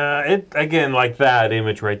 It again, like that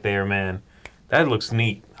image right there, man. That looks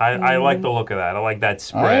neat. I like the look of that. I like that I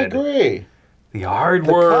spread. agree. The colors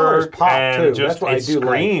artwork pop, and too. just That's what I it do like.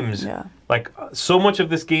 screams. Yeah. Like so much of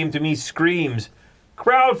this game to me screams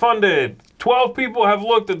crowdfunded. 12 people have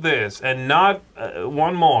looked at this and not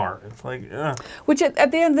one more. It's like, Which at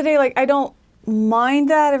the end of the day, like, I don't mind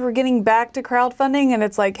that if we're getting back to crowdfunding and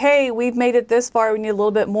it's like, hey, we've made it this far, we need a little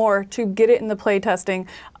bit more to get it in the play testing.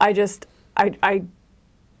 I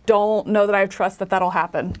don't know that I trust that that'll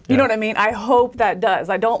happen. You know what I mean? I hope that does.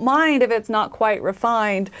 I don't mind if it's not quite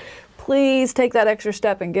refined. Please take that extra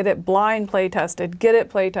step and get it blind play tested. Get it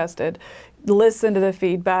play tested. Listen to the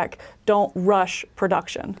feedback. Don't rush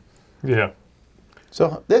production. yeah.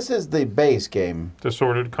 So, this is the base game.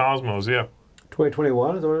 Disordered Cosmos, yeah.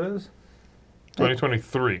 2021 is that what it is?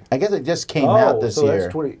 2023. I guess it just came out this so year.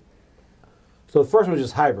 That's 20. So the first one was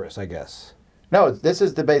just Hybris, I guess. No, this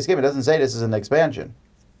is the base game. It doesn't say this is an expansion.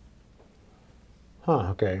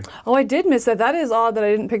 Huh, okay. Oh, I did miss that. That is odd that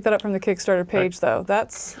I didn't pick that up from the Kickstarter page, though.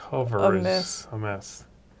 That's Cover a is miss. a mess.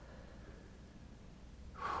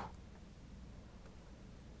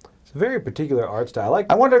 It's a very particular art style.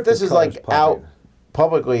 I wonder if this the is like colors popping. out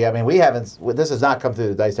publicly. I mean, we haven't. This has not come through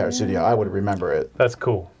the Dice Tower studio. I would remember it. That's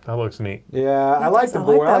cool. That looks neat. Yeah, I like the I like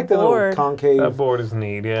board. I that like the little board. concave. That board is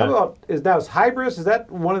neat, yeah. How about is Hybris? Is that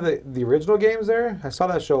one of the original games there? I saw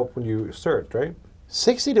that show up when you searched, right?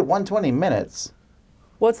 60 to 120 minutes.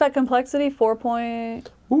 What's that complexity? 4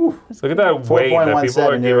 point. Ooh, Look at that weight that people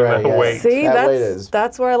are 4.17, giving you're right, that yeah. weight. See, That weight is-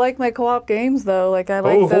 that's where I like my co-op games, though. Like I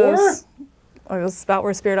like Oh, those. It was about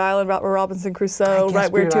where Spirit Island, about where Robinson Crusoe, guess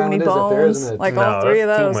right where Spirit Too Many Island is up there, Bones. isn't it? Like No, all three of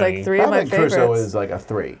that's too those, many. like three of my Robinson Crusoe favorites. is like a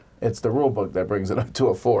 3. It's the rule book that brings it up to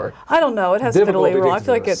a 4. I don't know. It has Difficulty fiddly rules. I takes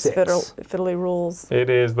feel it like to a it's 6. fiddly rules. It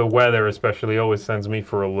is. The weather especially always sends me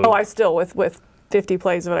for a loop. Oh, I still with 50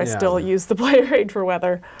 plays of it, I Yeah. still use the player aid for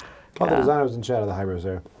weather. all the Yeah. designers in chat of the Hybris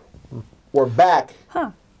there. We're back.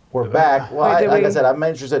 Huh. We're back. Well, Wait, did like I we- said, I'm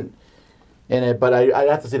interested in it, but I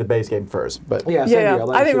have to see the base game first. But Yeah, same Yeah, here. yeah. I'd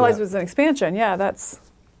like I to didn't see realize that. it was an expansion. Yeah, that's.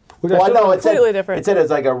 well, I know it said completely different. It said it's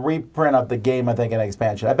like a reprint of the game. I think an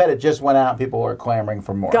expansion. I bet it just went out and people were clamoring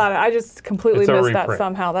for more. Got it. I just completely It's a missed that reprint.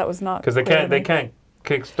 somehow. That was not. Because they clear to can't they me. can't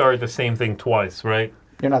kickstart the same thing twice, right?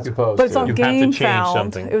 You're not supposed But it's to. on You have to change GameFound.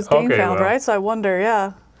 something. It was Okay, GameFound, well. right? So I wonder.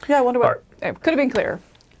 Yeah. Yeah, I wonder what. Alright. It could have been clearer.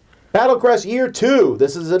 Battlecrest Year 2.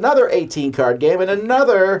 This is another 18 card game and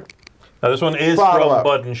another. Now this one is Follow from up.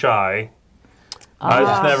 Button Shy.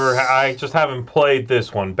 I just haven't played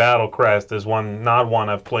this one. Battlecrest is not one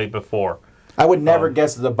I've played before. I would never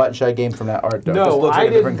guess it's a button shy game from that art. Though. No, this looks I like a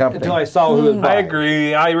didn't different company. until I saw who was I buying.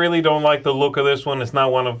 agree. I really don't like the look of this one. It's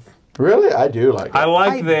not one of. Really, I do like it. I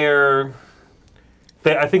like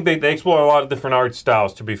I think they explore a lot of different art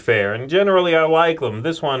styles. To be fair, and generally I like them.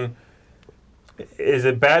 This one, Is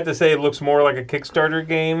it bad to say it looks more like a Kickstarter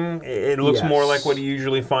game? It looks more like what you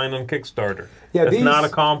usually find on Kickstarter. Yeah, That's not a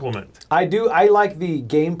compliment. I like the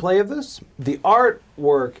gameplay of this. The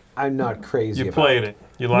artwork, I'm not crazy about. You played it.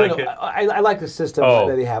 You like it? I like the system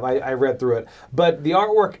that they have. I read through it. But the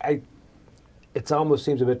artwork, it almost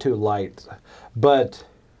seems a bit too light. But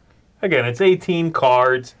again, it's 18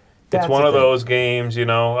 cards. It's one of those games, you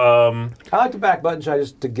know. I like to back Button Shy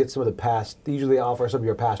just to get some of the past. They usually offer some of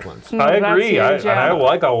your past ones. I agree. Huge, I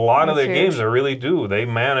like a lot of their huge. games. I really do. They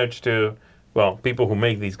manage to, well, people who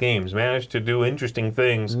make these games manage to do interesting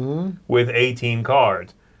things with 18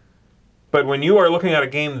 cards. But when you are looking at a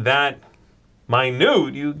game that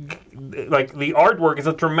minute, like the artwork is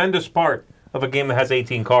a tremendous part of a game that has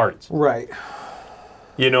 18 cards. Right.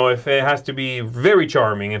 You know, if it has to be very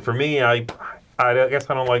charming, and for me, I guess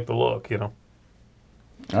I don't like the look, you know.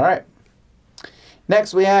 All right.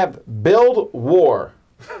 Next, we have Build War.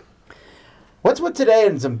 What's with today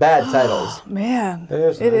and some bad titles? Man,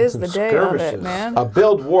 There's it is some the day of it, skirmishes. man. A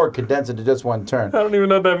Build War condensed into just one turn. I don't even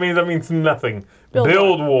know what that means. That means nothing.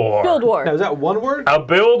 Build war. Build war. Now, is that one word? A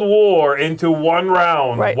build war into one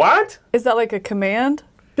round. Right. What? Is that like a command?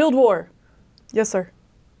 Build war. Yes, sir.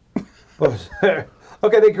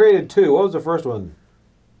 Okay, they created two. What was the first one?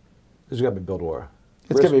 This has got to be Build War.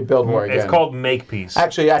 It's going to be Build War again. It's called Makepeace.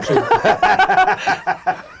 Actually.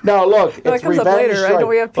 No, look. That It's comes up Revenge later, right? Strike. Don't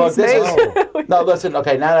we have Look, Peace this Make? is- No, listen.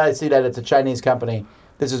 Okay, now that I see that it's a Chinese company,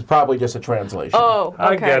 this is probably just a translation. Oh, okay.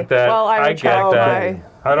 I get that. Well, I I retract get that. my...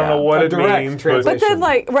 I don't know what A it direct means, translation. But then,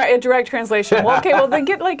 like, right, a direct translation. Well, okay, well, then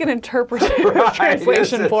get, like, an interpretive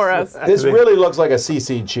translation yes, for us. This really looks like a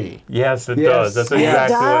CCG. yes, it Yes. does. That's It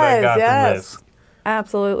exactly what I got from this.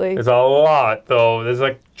 Absolutely. There's a lot, though. There's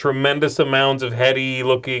like tremendous amounts of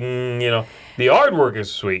heady-looking, you know. The artwork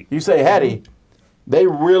is sweet. You say heady. They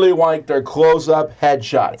really like their close-up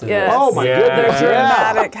headshots. in Yes. this. Oh, my Yeah. goodness. They're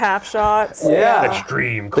Yeah. dramatic half shots. Yeah.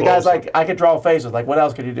 Extreme The close. guy's like, I could draw faces. Like, what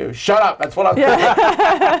else could you do? Shut up. That's what I'm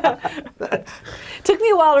doing. Took me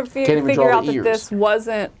a while to Can't even figure draw out the that ears. this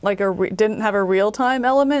wasn't like didn't have a real-time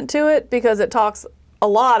element to it because it talks a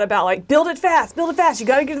lot about like build it fast, you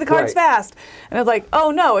got to get to the cards Right. fast. And it's like, oh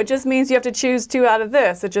no, it just means you have to choose two out of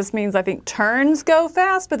this. It just means I think turns go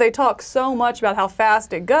fast, but they talk so much about how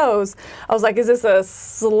fast it goes. I was like, is this a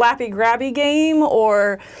slappy grabby game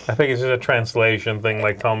or I think it's just a translation thing,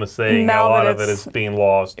 like Tom is saying. Now A lot that of it it's- is being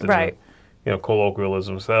lost in Right. you know,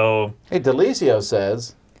 colloquialism. So Hey, Delicio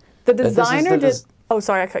says, the this is designer the did? Oh,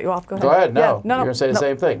 sorry, I cut you off. Go ahead. go ahead. No, Yeah, you're going to say the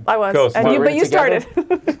same thing. I was, Go, and so you, we're but you together?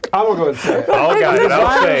 started. I'm going to go and say it. I'll got it.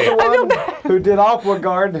 I'll say it. The one who did Aqua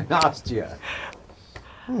Guard and Ostia.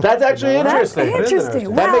 That's actually That's interesting.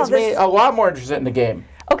 interesting. That Wow, makes me this- a lot more interested in the game.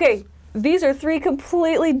 Okay, these are three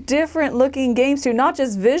completely different looking games too, not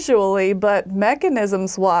just visually, but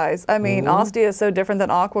mechanisms wise. I mean, Ostia is so different than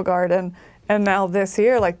Aquaguard, and now this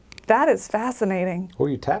here, like, that is fascinating. Or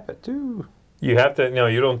you tap it, too. You have to. No,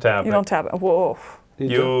 you don't tap You it. don't tap it. Whoa.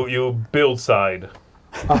 You build side.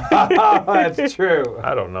 That's true.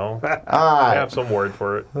 I don't know. All I right. have some word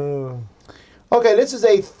for it. Okay, this is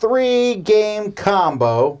a 3-game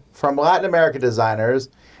combo from Latin American designers.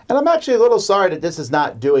 And I'm actually a little sorry that this is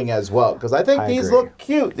not doing as well, because I think I these agree. look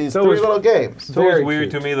cute, these So three is- little games. It's always Very weird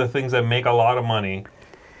cute. to me the things that make a lot of money,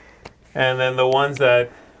 and then the ones that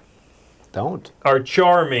Don't. are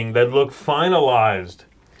charming, that look finalized,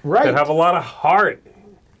 Right. that have a lot of heart,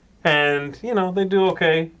 and you know they do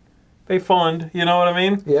okay. They fund. You know what I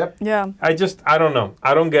mean? Yep. Yeah. I don't know.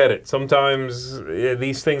 I don't get it. Sometimes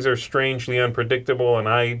these things are strangely unpredictable, and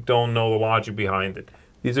I don't know the logic behind it.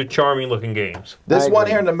 These are charming looking games. This I one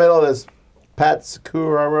agree. here in the middle is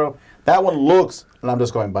Patsukuro. That one looks, and I'm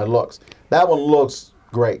just going by looks, that one looks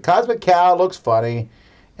great. Cosmic Cow looks funny,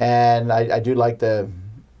 and I do like the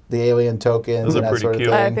alien tokens Those are and that pretty sort of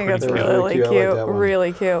cute. thing. I think it's Pretty really cute. cute. I like that one.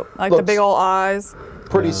 Really cute. Like the Looks- big old eyes.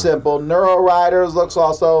 Pretty simple. Neuro Riders looks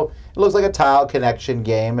also, it looks like a tile connection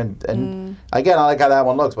game, and again, I like how that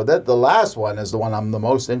one looks, but the last one is the one I'm the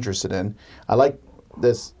most interested in. I like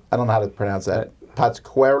this, I don't know how to pronounce that,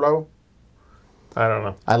 Patsukuro. I don't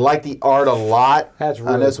know. I like the art a lot That's on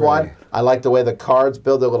really this one. pretty. I like the way the cards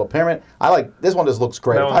build their little pyramid. I like, this one just looks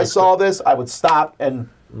great. That If one I looks saw this, I would stop and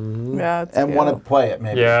Yeah, it's cute. want to play it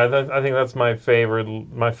maybe. Yeah, I think that's my favorite.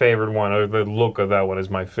 My favorite one. Or the look of that one is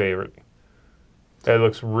my favorite. It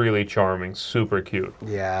looks really charming, super cute.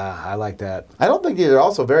 Yeah, I like that. I don't think these are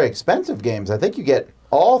also very expensive games. I think you get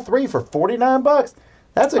all three for $49.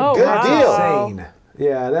 That's a Oh, good wow. deal. Insane.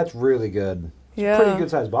 Yeah, that's really good. Yeah. Pretty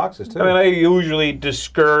good sized boxes, too. I mean, I usually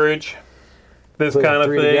discourage this Put kind of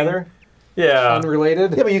three thing. together. Yeah.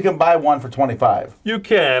 unrelated. Yeah, but you can buy one for 25. You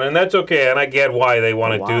can, and that's okay. And I get why they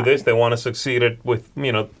want to do Why? this. They want to succeed at with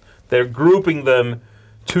they're grouping them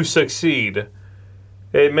to succeed.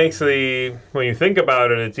 It makes when you think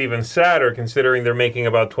about it, it's even sadder considering they're making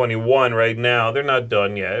about 21 right now. They're not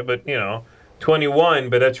done yet, but 21.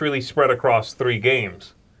 But that's really spread across 3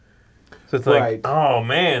 games. So it's like, Right. oh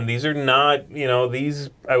man, these are not. These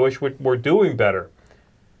I wish we're doing better.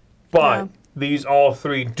 But these all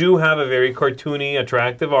 3 do have a very cartoony,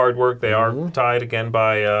 attractive artwork. They are tied again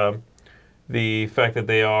by the fact that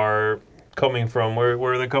they are coming from where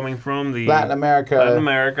are they coming from? The Latin America. Latin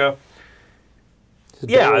America.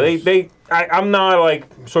 Yeah, I'm not like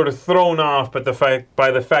sort of thrown off, but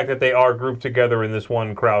by the fact that they are grouped together in this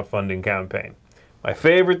one crowdfunding campaign. My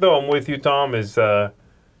favorite, though, I'm with you, Tom, is that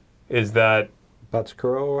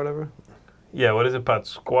Batscuro or whatever. yeah, what is it,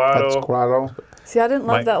 Pátzcuaro? Pátzcuaro. See, I didn't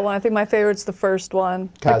love My- that one. I think my favorite's the first one,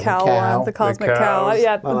 the Cosmic cow Cow. one, the cosmic The cow. cows.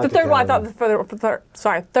 Yeah, I like the the third one. I cow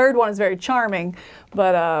thought third one is very charming,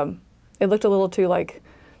 but it looked a little too like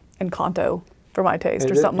Encanto for my taste,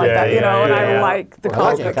 or Is it? something like Yeah, that. yeah, And yeah. I like the I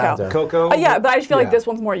like cosmic cow. Encanto. Coco. Yeah, but I just feel like Yeah. this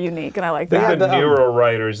one's more unique, and I like I that. think the the, Nero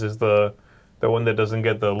Riders is the one that doesn't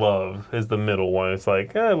get the love, is the middle one. It's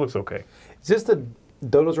like, it looks okay. Is this the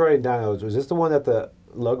Dodos Riding Dinos? Was this the one that the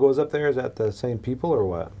logo is up there? Is that the same people or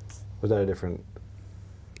what? Was that a different?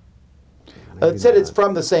 It said it's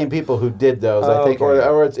from the same people who did those, I Oh, think, okay.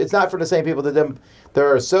 or it's not from the same people that did them.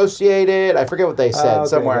 They're associated. I forget what they said Okay,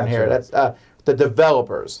 somewhere in here. gotcha. That's the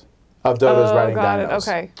developers of Dodo's Oh, Riding got Dinos. it.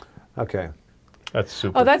 Okay. Okay. That's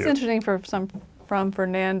super Oh, that's cute. interesting from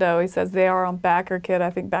Fernando. He says they are on Backer Kit. I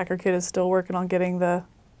think Backer Kit is still working on getting the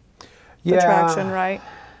traction right.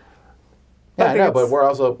 Yeah, I I think know, but it's- we're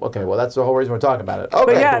also okay. Well, that's the whole reason we're talking about it. Okay,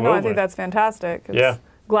 But yeah, no, I absolutely. think that's fantastic. Yeah.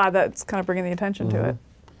 Glad that's kind of bringing the attention to it.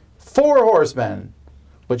 4 Horsemen,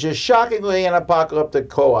 which is shockingly an apocalyptic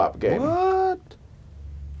co-op game, What?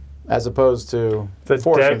 as opposed to The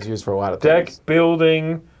Horsemen's deck- used for a lot of Deck things.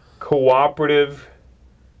 building, cooperative.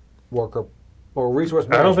 Worker or resource I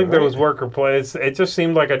management. don't think there right? was worker play. It just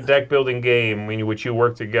seemed like a deck building game in which you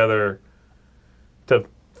work together to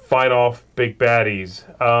fight off big baddies.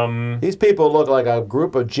 These people look like a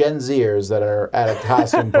group of Gen Zers that are at a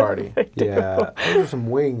costume party. Yeah. Those are some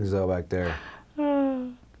wings though back there.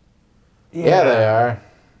 Yeah, they are.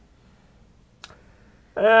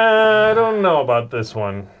 I don't know about this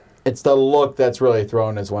one. It's the look that's really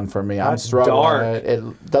throwing this one for me. I'm That's struggling. dark.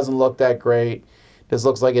 It doesn't look that great. This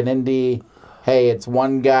looks like an indie. Hey, it's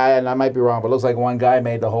one guy, and I might be wrong, but it looks like one guy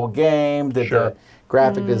made the whole game, did Sure. the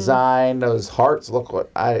graphic design. Those hearts look like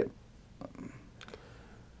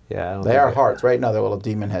Yeah. I don't they think are hearts, right? No, they're little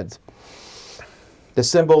demon heads. The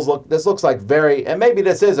symbols look. This looks like very, and maybe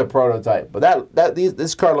this is a prototype, but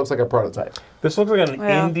this card looks like a prototype. This looks like an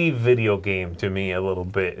Yeah. indie video game to me a little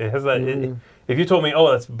bit. It has that. If you told me, oh,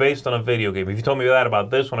 that's based on a video game. If you told me that about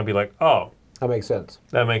this one, I'd be like, oh, That makes sense.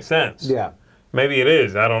 that makes sense. Yeah. Maybe it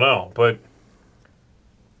is. I don't know, but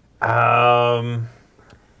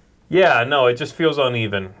yeah, no, it just feels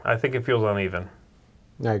uneven. I think it feels uneven.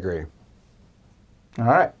 I agree. All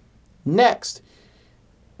right. Next,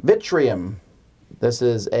 Vitreum. This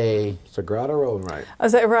is a Sagrada rolling right.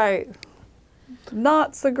 Is that right?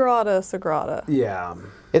 Not Sagrada. Yeah.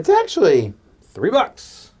 It's actually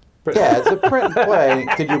 $3. yeah, it's a print and play.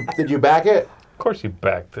 Did you back it? Of course, you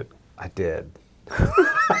backed it. I did.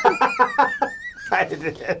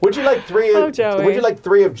 Would you like three? Oh, Joey. Would you like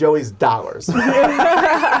 3 of Joey's dollars? Put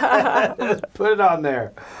it on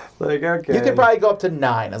there. Like, okay. You could probably go up to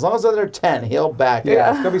 9 as long as they're 10. He'll back it. Yeah,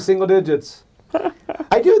 it's gonna be single digits.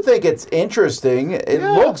 I do think it's interesting. It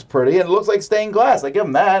looks pretty. And it looks like stained glass. I give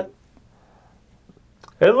him that.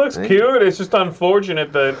 It looks cute. It's just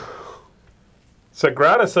unfortunate that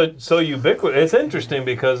Sagrada's so ubiquitous. It's interesting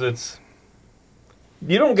because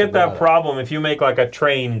you don't get that problem if you make like a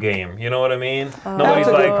train game. You know what I mean? Nobody's That's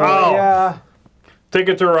a like, good point, oh, yeah.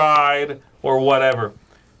 Ticket to Ride or whatever.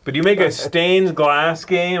 But you make a stained glass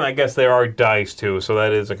game, I guess there are dice too, so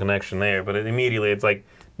that is a connection there. But immediately it's like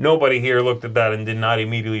nobody here looked at that and did not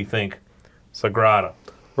immediately think Sagrada.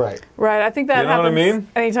 Right. Right. I think that You know what I happens mean?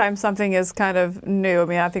 anytime something is kind of new. I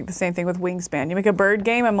mean, I think the same thing with Wingspan. You make a bird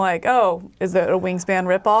game, I'm like, oh, is it a Wingspan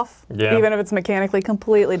ripoff? Yeah. Even if it's mechanically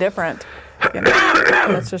completely different. You know,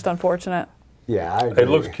 that's just unfortunate. Yeah, I agree. It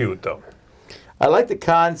looks cute though. I like the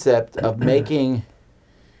concept of making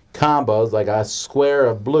combos like a square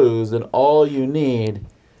of blues, and all you need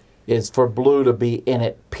is for blue to be in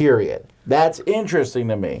it, period. That's interesting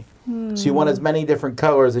to me. So you want as many different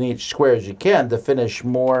colors in each square as you can to finish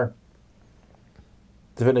more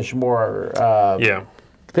Yeah.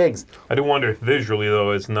 pigs. I do wonder if visually,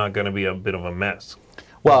 though, it's not going to be a bit of a mess.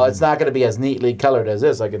 Well, it's not going to be as neatly colored as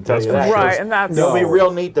this, I can tell That's you for that. sure. Right, and that's It'll be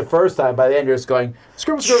real neat the first time. By the end, you're just going,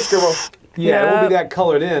 scribble, scribble, scribble. Yeah, it won't Yeah. be that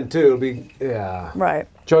colored in, too. It'll be, yeah. right.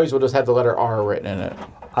 Joey's will just have the letter R written in it.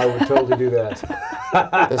 I would totally do that.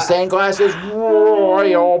 The stained glass is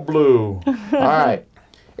royal blue. All right.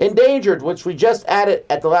 Endangered, which we just added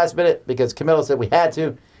at the last minute because Camilla said we had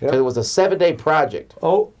to because it was a 7-day project.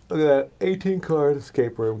 Oh, look at that 18-card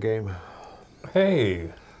escape room game. Hey.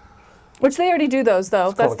 Which they already do those, though.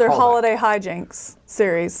 It's That's called a their callback. holiday hijinks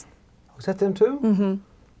series. Was that them, too? Mm-hmm.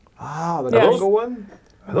 Ah, the Yes. jungle one?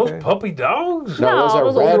 Are those Okay. puppy dogs? No, those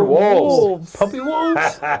are red are wolves. Puppy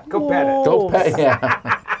wolves? Go pet it. Go pet,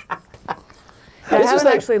 yeah. I This is haven't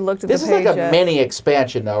like- actually looked at This the is like page a yet. mini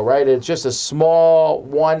expansion, though, right? It's just a small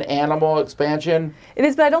one animal expansion. It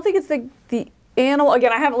is, but I don't think it's the animal.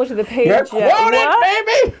 Again, I haven't looked at the page You're yet. quoted, What?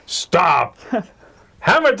 baby! Stop!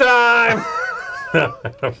 Hammer time!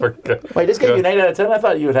 I forgot. Wait, this gave you an 8 out of 10? I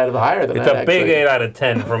thought you would have higher than It's that, a big actually. 8 out of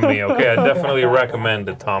 10 from me, okay? I definitely recommend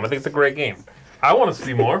it, Tom. I think it's a great game. I want to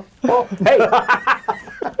see more. Well, hey,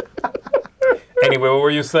 Anyway, what were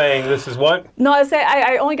you saying? This is what? No,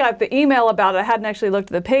 I only got the email about it. I hadn't actually looked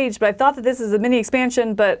at the page, but I thought that this is a mini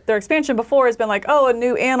expansion, but their expansion before has been like, oh, a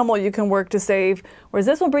new animal you can work to save. Whereas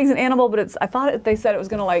this one brings an animal, but I thought they said it was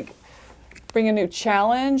going to like bring a new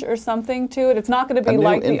challenge or something to it. It's not going to be new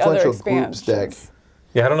like the other influential groups expansions. deck.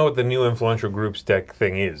 Yeah, I don't know what the new influential groups deck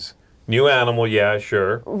thing is. New animal, yeah,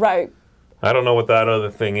 sure. Right. I don't know what that other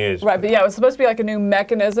thing is. Right, but yeah, it was supposed to be like a new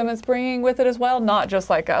mechanism it's bringing with it as well, not just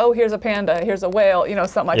like, oh, here's a panda, here's a whale,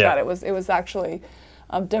 something like Yeah. that. It was actually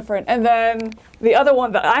different. And then the other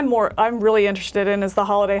one that I'm really interested in is the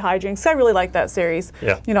holiday hijinks. I really like that series.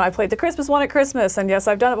 Yeah. I played the Christmas one at Christmas, and yes,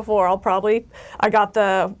 I've done it before. I got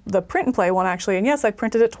the print and play one actually, and yes, I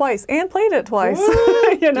printed it twice and played it twice.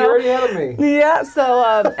 You're already ahead of me. Yeah, so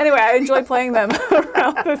anyway, I enjoy playing them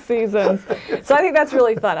around the seasons. So I think that's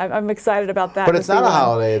really fun. I'm excited about that. But to it's see not a when-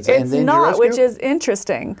 holiday, it's Endangered not, Rescue? which is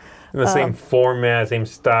interesting. In the same format, same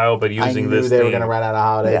style, but I using knew this they were theme. going to run out of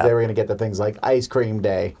holidays. Yeah. They were going to get the things like Ice Cream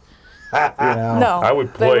Day. No, I would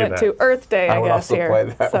they play went that. to Earth Day, I would guess, also here. play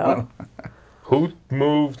that so one. Who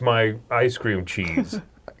moved my ice cream cheese?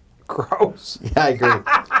 Gross. Yeah, I agree.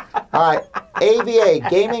 All right, AVA,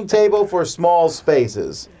 gaming table for small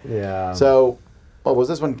spaces. Yeah. So, was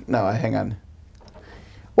this one? No, hang on.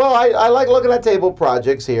 Well, I like looking at table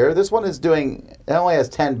projects here. This one is it only has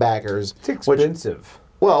 10 backers. It's which, expensive.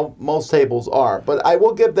 well, most tables are. But I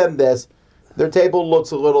will give them this. Their table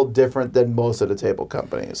looks a little different than most of the table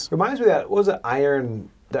companies. Reminds me of that, what was it,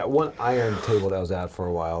 that one iron table that was out for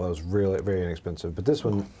a while. That was really very inexpensive. But this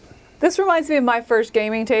one, this reminds me of my first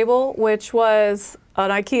gaming table, which was an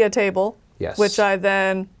IKEA table. Yes. Which I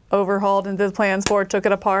then overhauled and did plans for, took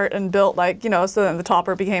it apart and built so then the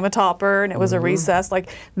topper became a topper and it was a recess. Like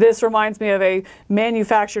this reminds me of a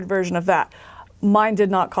manufactured version of that. Mine did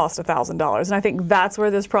not cost $1,000, and I think that's where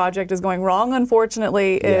this project is going wrong,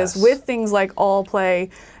 unfortunately, is Yes. with things like All Play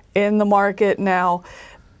in the market now.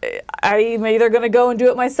 I'm either going to go and do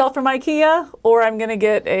it myself from IKEA, or I'm going to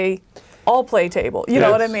get a All Play table. You know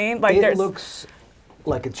what I Yes. mean? Like it looks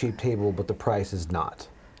like a cheap table, but the price is not.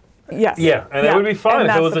 yes, Yeah, and it would be fine and if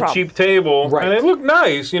it that's was the a problem. cheap table. Right. And it looked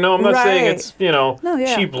nice, I'm not saying Right. it's, No,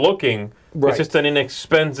 yeah. cheap looking. Right. It's just an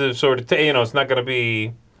inexpensive sort of, it's not going to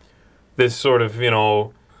be this sort of,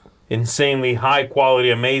 insanely high quality,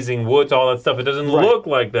 amazing woods, all that stuff. It doesn't Right. look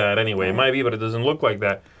like that anyway. It might be, but it doesn't look like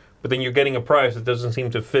that. But then you're getting a price that doesn't seem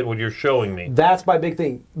to fit what you're showing me. That's my big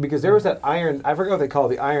thing, because there was that iron, I forgot what they call it,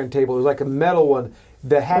 the iron table. It was like a metal one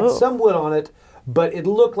that had Ugh. some wood on it, but it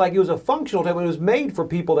looked like it was a functional table. It was made for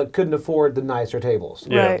people that couldn't afford the nicer tables.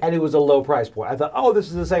 Yeah. Right. And it was a low price point. I thought, oh, this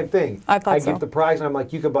is the same thing. I thought I so. get the price, and I'm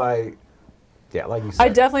like, you could buy, yeah, like you said. I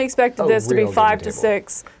definitely expected a this to be real 5 gaming to table.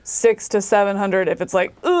 6, 6 to 700 if it's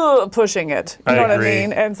like, pushing it. You I know what I agree.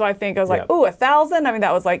 mean? And so I think I was like, Yeah. 1,000? I mean,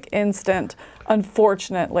 that was like instant.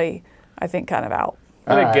 Unfortunately, I think kind of out.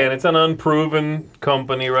 And All again, right. it's an unproven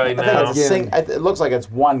company right I think now. it's it looks like it's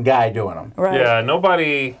one guy doing them. Right. Yeah,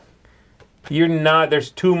 nobody.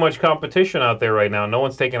 There's too much competition out there right now. No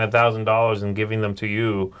one's taking $1,000 and giving them to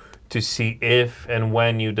you to see if and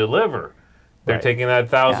when you deliver. They're Right. taking that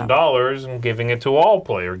 $1,000 and giving it to All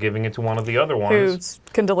Play or giving it to one of the other Who ones.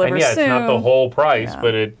 can deliver And yeah, soon. it's not the whole price, Yeah.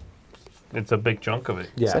 but it's a big chunk of it.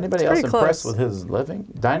 Yeah. Is anybody It's else pretty impressed close. with his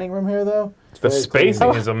dining room here, though? The very spacing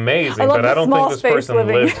clean. is amazing, I love but the I don't small think this space person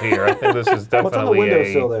living. lived here. I think this is What's on the definitely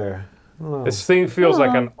windowsill there? This thing feels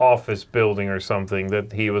like an office building or something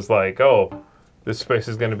that he was like, oh, this space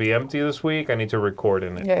is going to be empty this week. I need to record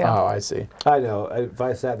in it. Yeah, yeah. Oh, I see. I know. If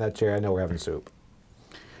I sat in that chair, I know we're having soup.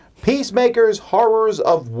 Peacemaker's Horrors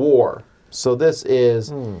of War. So this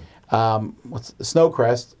is what's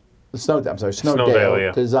Snowcrest,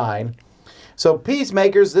 Snowdale design. So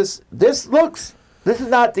Peacemakers, this is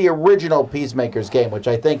not the original Peacemakers game, which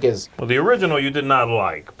I think is... Well, the original you did not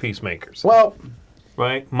like, Peacemakers. Well...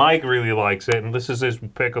 Right? Mike really likes it, and this is his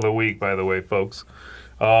pick of the week, by the way, folks.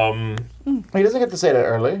 He doesn't get to say that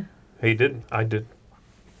early. He did. I did.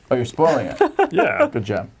 Oh, you're spoiling it. Yeah. Good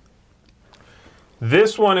job.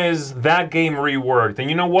 This one is that game reworked. And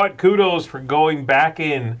you know what? Kudos for going back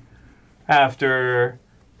in after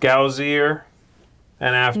Gauzier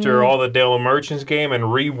and after all the Dale of Merchants game and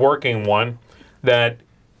reworking one that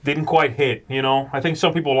didn't quite hit, you know? I think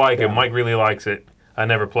some people like it. Mike really likes it. I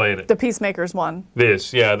never played it. The Peacemakers one.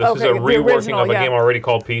 This is a Okay, the reworking original, of a yeah. game already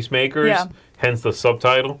called Peacemakers, Yeah. hence the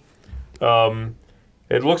subtitle.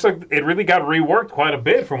 It looks like it really got reworked quite a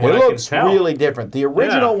bit from what It I can looks tell. really different. The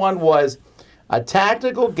original Yeah. one was a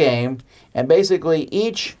tactical game, and basically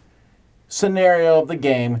each scenario of the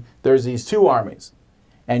game, there's these two armies.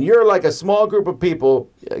 And you're like a small group of people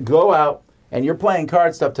go out, and you're playing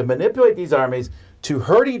card stuff to manipulate these armies to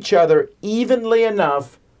hurt each other evenly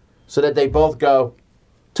enough so that they both go,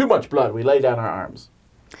 too much blood, we lay down our arms.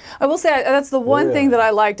 I will say that's the one thing that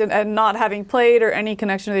I liked, and not having played or any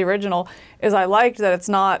connection to the original, is I liked that it's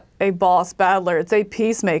not a boss battler, it's a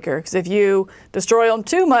peacemaker. Because if you destroy them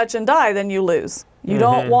too much and die, then you lose. You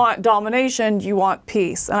don't want domination, you want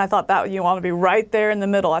peace. And I thought that you want to be right there in the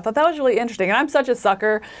middle. I thought that was really interesting. And I'm such a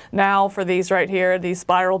sucker now for these right here, these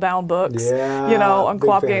spiral bound books. Yeah, you know, on big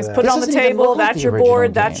co-op fan of games. that. Put it This on the doesn't even table, look like that's the your original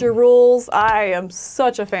board, that's game. your rules. I am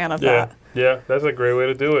such a fan of Yeah, that. yeah, that's a great way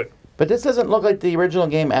to do it. But this doesn't look like the original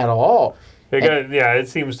game at all. It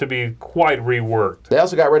seems to be quite reworked. They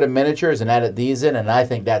also got rid of miniatures and added these in, and I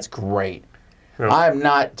think that's great. Yeah. I'm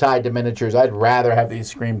not tied to miniatures. I'd rather have these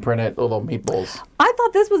screen printed little meeples. I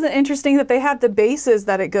thought this was interesting that they have the bases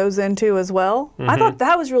that it goes into as well. I thought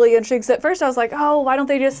that was really interesting because at first I was like, oh, why don't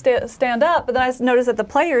they just stand up? But then I noticed that the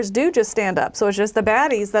players do just stand up. So it's just the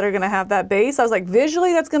baddies that are going to have that base. I was like,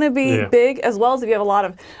 visually that's going to be big, as well as if you have a lot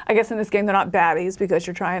of, I guess in this game they're not baddies because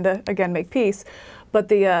you're trying to, again, make peace. But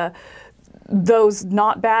those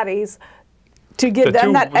not baddies, to give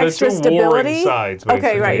them that extra stability. Sides,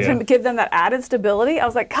 okay, right. yeah. To give them that added stability, I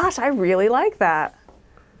was like, gosh, I really like that.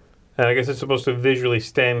 And I guess it's supposed to visually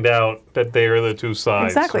stand out that they are the two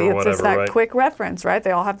sides. Exactly. Or It's whatever, just that right? quick reference, right?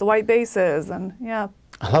 They all have the white bases, and yeah.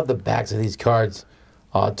 I love the backs of these cards.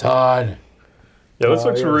 Oh, Todd. Yeah, this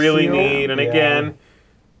looks yeah, really seal. neat. And Yeah.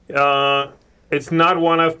 again, it's not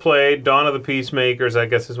one I've played. Dawn of the Peacemakers, I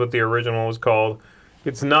guess is what the original was called.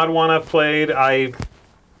 It's not one I've played. I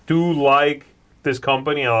do like this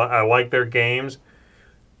company. I like their games.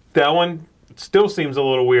 That one still seems a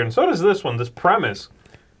little weird. And so does this one, this premise.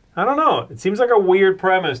 I don't know. It seems like a weird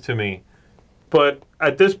premise to me. But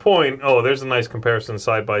at this point, oh, there's a nice comparison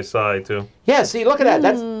side by side, too. Yeah, see, look at that.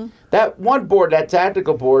 That's that one board, that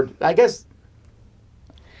tactical board. I guess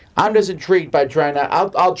I'm just intrigued by trying to.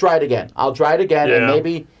 I'll try it again. I'll try it again, and Yeah.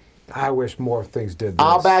 maybe I wish more things did this.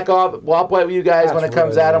 I'll back off. Well, I'll play with you guys when That's it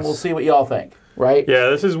comes really out, and nice. we'll see what y'all think. Right? Yeah,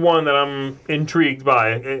 this is one that I'm intrigued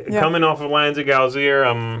by. Yeah. Coming off of Lands of Gauzier,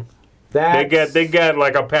 they get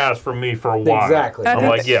like a pass from me for a while. Exactly. I'm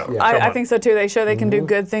like, yeah. I think so too. They show they can do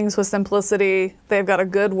good things with simplicity. They've got a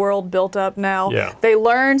good world built up now. Yeah. They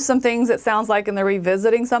learned some things, it sounds like, and they're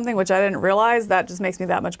revisiting something, which I didn't realize. That just makes me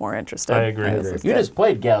that much more interested. I agree. This is You good. just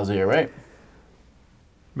played Gauzier, right?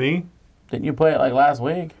 Me? Didn't you play it like last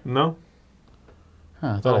week? No.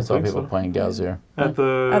 Huh, I thought I don't saw think people so. playing Gauzier. At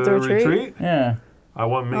the retreat? Yeah. I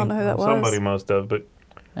want me. I don't know who that was. Somebody must have, but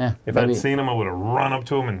Yeah. if maybe. I'd seen them, I would have run up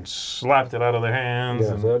to them and slapped it out of their hands.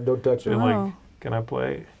 Yeah, and so don't touch it. been Oh. like, can I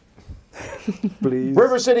play? Please.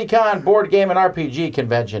 River City Con Board Game and RPG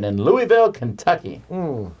Convention in Louisville, Kentucky.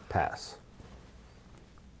 Pass.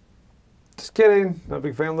 Just kidding. Not a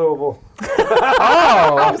big fan of Louisville.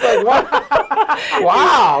 Oh, I was like, what?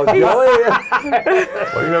 Wow, Joey.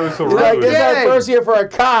 Why you gotta be so rude? Like, this is our first year for a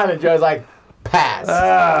con, and Joe's like, pass.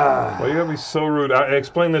 Why you gotta be so rude?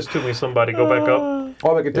 Explain this to me, somebody. Go back up.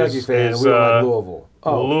 I'm a Kentucky Is- fan. is, We don't like Louisville.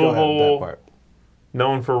 Oh, Louisville- go ahead, that part.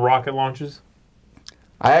 Known for rocket launches.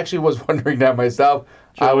 I actually was wondering that myself.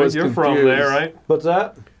 I Joey, was you're confused. from there, right? What's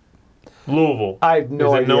that? Louisville. I have no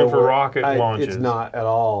Is idea. it known for what- rocket launches? It's not at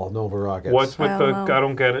all known for rockets. What's with I the? don't know. I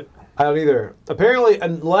don't get it. I don't either. Apparently,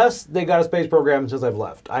 unless they got a space program since I've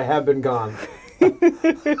left. I have been gone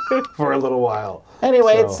for a little while.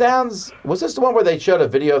 Anyway, So- it sounds. Was this the one where they showed a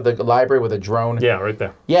video of the library with a drone? Yeah, right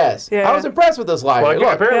there. Yes. Yeah. I was impressed with this Well, library.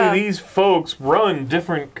 Look, apparently Yeah. these folks run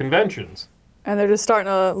different conventions. And they're just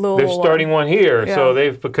starting a little. They're starting one here, Yeah.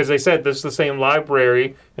 so because they said this is the same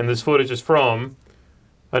library, and this footage is from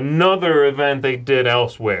another event they did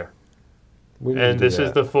elsewhere. And this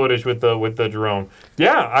is the footage with the drone.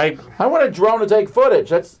 Yeah, I want a drone to take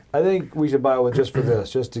footage. I think we should buy one just for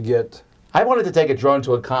this, just to get. I wanted to take a drone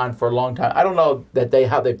to a con for a long time. I don't know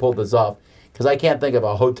how they pulled this off, because I can't think of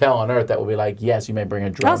a hotel on Earth that would be like, yes, you may bring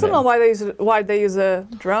a drone. I also don't know why they use a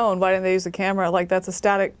drone. Why didn't they use a camera? Like, that's a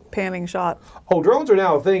static panning shot. Oh, drones are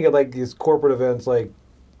now a thing at like these corporate events, like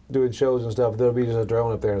doing shows and stuff. There'll be just a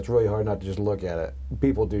drone up there, and it's really hard not to just look at it.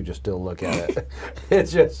 People do just still look at it.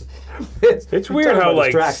 It's weird how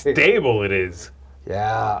like stable it is.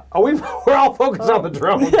 Yeah. Oh, we're all focused on the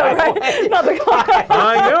drone. Yeah, right. Not the car.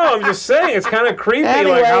 I know. I'm just saying it's kind of creepy,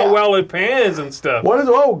 like how well it pans and stuff. What is?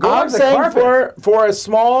 Oh, God! I'm saying for a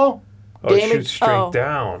small gaming shoot straight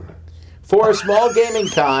down. For a small gaming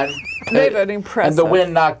con. They have an impressive. And the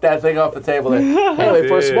wind knocked that thing off the table there. Anyway,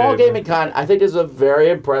 for a small gaming con, I think it's a very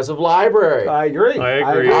impressive library. I agree.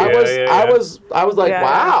 I was like,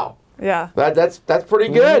 wow. Yeah. That's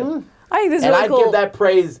pretty good. I think this is and really I'd cool. give that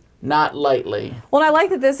praise not lightly. Well, I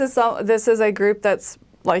like that this is a group that's,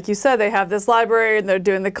 like you said, they have this library and they're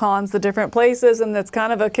doing the cons, the different places, and it's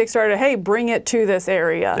kind of a Kickstarter. Hey, bring it to this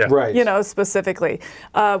area, right? You know, specifically,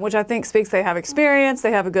 which I think speaks. They have experience.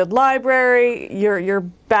 They have a good library. You're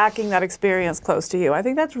backing that experience close to you. I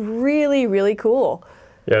think that's really, really cool.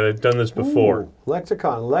 Yeah, they've done this before. Ooh,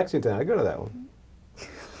 Lexington. I go to that one.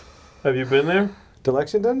 Have you been there? To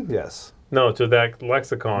Lexington? Yes. No, to that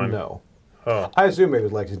lexicon. No. Oh. I assume it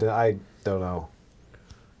was Lexington. I don't know.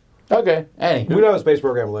 Okay. Anyway. We don't have a space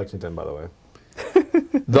program in Lexington, by the way.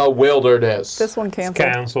 The Wilderness. This one It's canceled.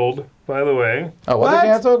 canceled, by the way. Oh, was it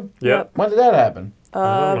canceled? Yep. When did that happen?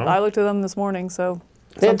 I looked at them this morning, so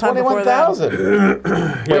They had sometime before that.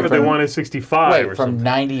 21,000. Yeah, but they wanted 65 Wait, or from something.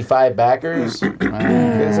 95 backers?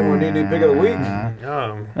 Get someone new pick of the week.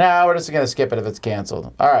 No, we're just gonna skip it if it's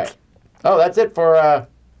canceled. All right. Oh, that's it for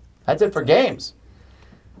games.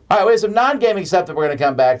 All right, we have some non-gaming stuff that we're gonna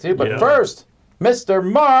come back to, but first, Mr.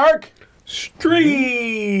 Mark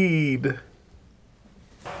Streed.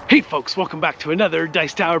 Hey folks, welcome back to another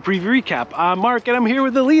Dice Tower Preview Recap. I'm Mark and I'm here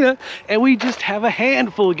with Alina, and we just have a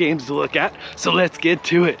handful of games to look at, so let's get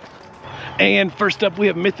to it. And first up we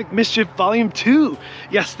have Mythic Mischief Volume 2.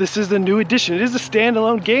 Yes, this is a new edition. It is a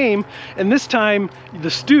standalone game, and this time the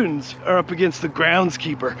students are up against the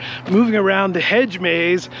groundskeeper, moving around the hedge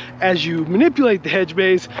maze. As you manipulate the hedge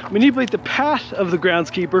maze, manipulate the path of the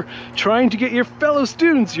groundskeeper, trying to get your fellow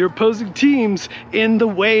students, your opposing teams, in the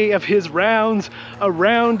way of his rounds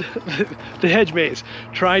around the hedge maze,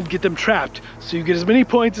 trying to get them trapped so you get as many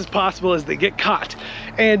points as possible as they get caught.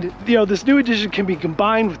 And you know, this new edition can be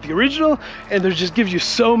combined with the original, and there just gives you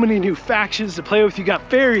so many new factions to play with. You got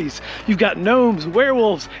fairies, you've got gnomes,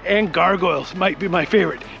 werewolves, and gargoyles might be my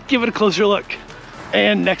favorite. Give it a closer look.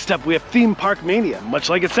 And next up we have Theme Park Mania. Much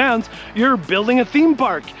like it sounds, you're building a theme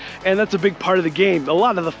park, and that's a big part of the game. A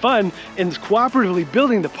lot of the fun is cooperatively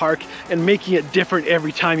building the park and making it different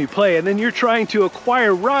every time you play, and then you're trying to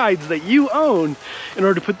acquire rides that you own in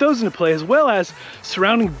order to put those into play, as well as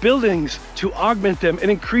surrounding buildings to augment them and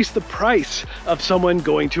increase the price of someone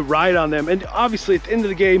going to ride on them. And obviously at the end of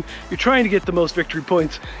the game you're trying to get the most victory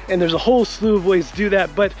points, and there's a whole slew of ways to do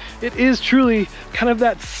that, but it is truly kind of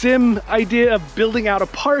that sim idea of building out a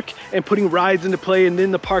park and putting rides into play, and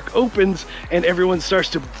then the park opens and everyone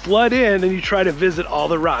starts to flood in and you try to visit all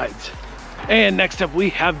the rides. And next up we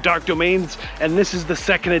have Dark Domains, and this is the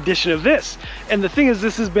second edition of this. And the thing is,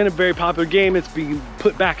 this has been a very popular game. It's being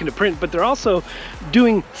put back into print, but they're also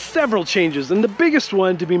doing several changes. And the biggest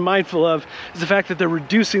one to be mindful of is the fact that they're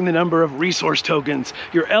reducing the number of resource tokens,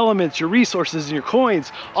 your elements, your resources, and your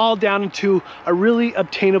coins, all down into a really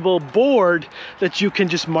obtainable board that you can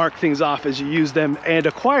just mark things off as you use them and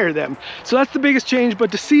acquire them. So that's the biggest change,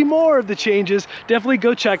 but to see more of the changes, definitely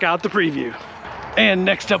go check out the preview. And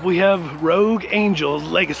next up we have Rogue Angels,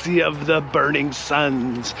 Legacy of the Burning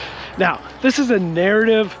Suns. Now, this is a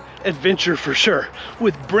narrative adventure for sure,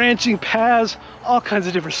 with branching paths, all kinds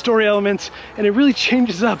of different story elements, and it really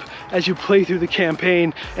changes up as you play through the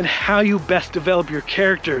campaign and how you best develop your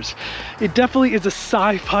characters. It definitely is a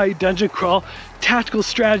sci-fi dungeon crawl tactical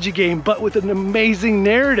strategy game, but with an amazing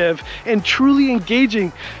narrative and truly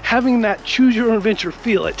engaging, having that choose your own adventure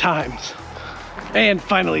feel at times. And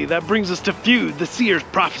finally, that brings us to Feud, the Seer's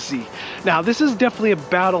Prophecy. Now, this is definitely a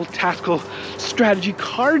battle tactical strategy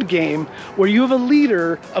card game where you have a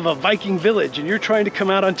leader of a Viking village and you're trying to come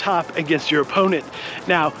out on top against your opponent.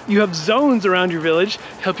 Now, you have zones around your village to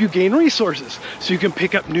help you gain resources so you can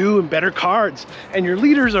pick up new and better cards. And your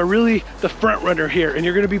leaders are really the front runner here, and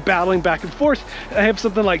you're going to be battling back and forth. I have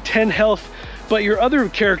something like 10 health, but your other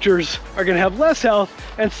characters are going to have less health,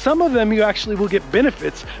 and some of them you actually will get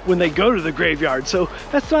benefits when they go to the graveyard. So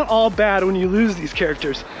that's not all bad when you lose these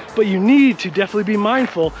characters, but you need to definitely be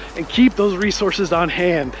mindful and keep those resources on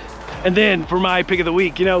hand. And then for my pick of the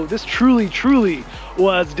week, you know, this truly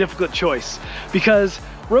was a difficult choice because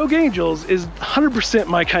Rogue Angels is 100%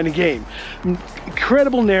 my kind of game.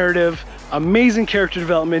 Incredible narrative, amazing character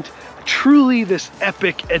development, truly this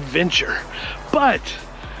epic adventure. But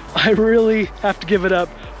I really have to give it up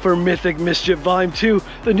for Mythic Mischief Volume 2.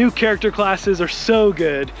 The new character classes are so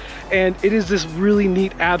good, and it is this really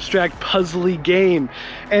neat abstract puzzly game,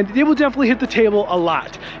 and it will definitely hit the table a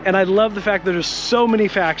lot. And I love the fact that there's so many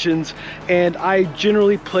factions, and I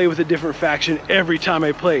generally play with a different faction every time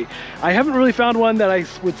I play. I haven't really found one that I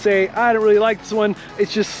would say, I don't really like this one.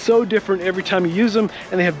 It's just so different every time you use them,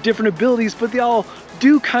 and they have different abilities, but they all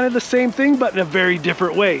do kind of the same thing, but in a very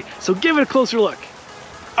different way. So give it a closer look.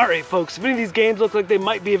 Alright folks, if any of these games look like they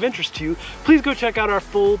might be of interest to you, please go check out our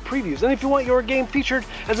full previews. And if you want your game featured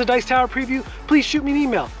as a Dice Tower preview, please shoot me an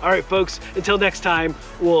email. Alright folks, until next time,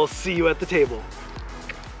 we'll see you at the table.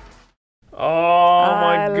 Oh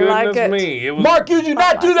my goodness like me. It was, Mark, you do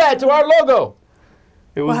not do that to our logo.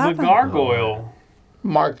 it was the happened? gargoyle.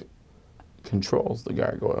 Mark controls the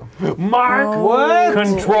gargoyle. Mark What?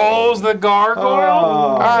 controls the gargoyle?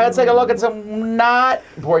 All right, let's take a look at some not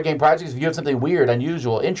board game projects. If you have something weird,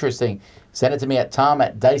 unusual, interesting, send it to me at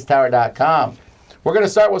tom@dicetower.com. We're going to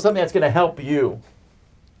start with something that's going to help you.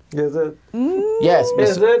 Is it? Yes,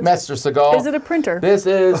 Is it? Mr. Seagal. Is it a printer? This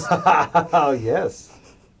is... Oh, yes.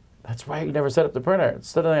 That's right, you never set up the printer. It's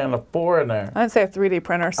sitting on the floor in there. I'd say a 3D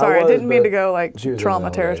printer. Sorry, I was, didn't mean but to go like she was in trauma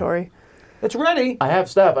that way. territory. It's ready. I have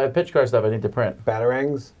stuff. I have pitch card stuff I need to print.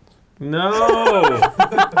 Batarangs. No.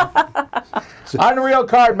 Unreal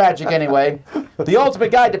card magic, anyway. The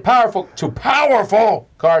ultimate guide to powerful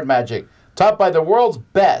card magic, taught by the world's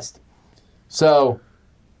best. So,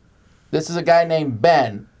 this is a guy named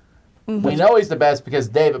Ben. We know he's the best because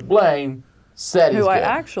David Blaine said he's Who I good.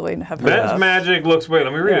 actually have heard Ben's of. magic looks, wait,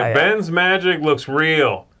 let me read Yeah, it. yeah. Ben's magic looks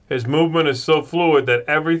real. His movement is so fluid that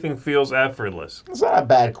everything feels effortless. It's not a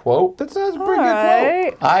bad quote. That sounds a All pretty good quote.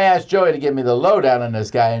 right. I asked Joey to give me the lowdown on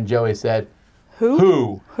this guy, and Joey said,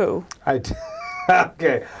 Who? who?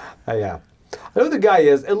 Okay. Yeah. I know who the guy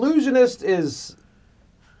is. Illusionist is...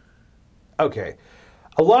 Okay.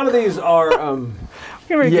 A lot of these are... We're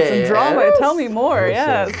gonna get some drama. Yes. Tell me more.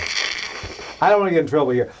 Yes. I don't want to get in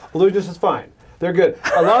trouble here. Illusionist is fine. They're good.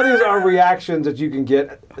 A lot of these are reactions that you can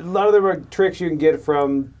get. A lot of them are tricks you can get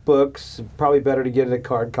from books. Probably better to get it at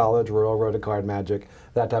Card College, Royal Road to Card Magic,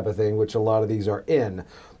 that type of thing, which a lot of these are in.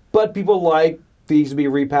 But people like these to be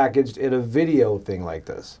repackaged in a video thing like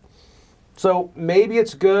this. So maybe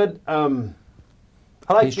it's good. I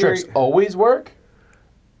like These tricks always work?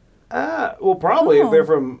 well, probably if they're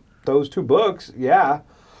from those two books, yeah.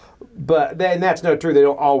 But then that's not true. They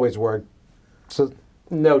don't always work. So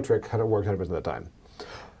no trick works 100% of the time. Oh,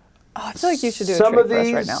 I feel like you should do a Some trick of for us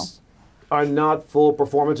these right now. are not full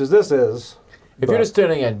performances. This is. If you're just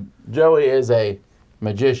tuning in, Joey is a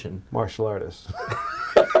magician. Martial artist.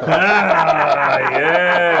 Ah,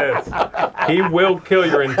 yes. He will kill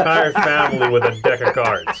your entire family with a deck of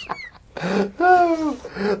cards.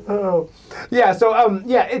 Yeah, so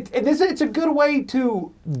it's a good way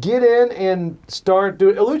to get in and start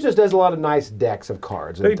doing. Illusionist does a lot of nice decks of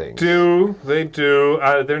cards and They things. do.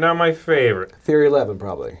 They're not my favorite. Theory 11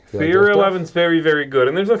 probably. You like Theory those stuff? 11's very, very good,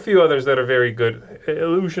 and there's a few others that are very good.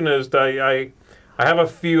 Illusionist, I have a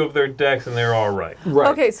few of their decks, and they're all right. Right.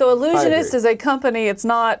 Okay, so Illusionist agree. is a company. It's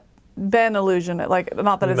not Ben Illusion. Like,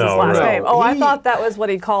 not that it's his No, last no. name. Oh, I He- thought that was what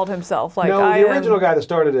he called himself. Like, No, I the am- original guy that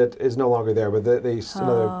started it is no longer there, but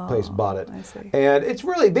another place bought it. I see. And it's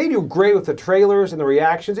really, they do great with the trailers and the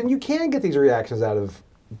reactions, and you can get these reactions out of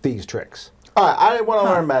these tricks. All right, I want to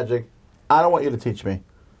learn magic. I don't want you to teach me.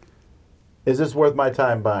 Is this worth my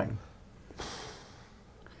time buying?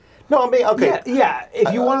 No, I mean, okay. Yeah.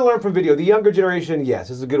 If you want to learn from video, the younger generation, yes,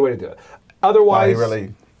 this is a good way to do it. Otherwise, Well, he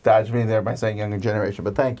really dodged me there by saying younger generation,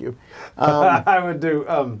 but thank you. I would do,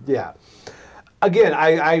 yeah. Again,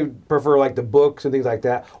 I prefer like the books and things like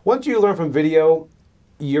that. Once you learn from video,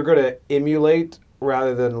 you're going to emulate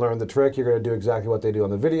rather than learn the trick. You're going to do exactly what they do on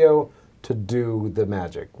the video. to do the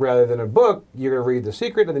magic. Rather than a book, you're going to read the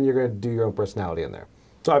secret and then you're going to do your own personality in there.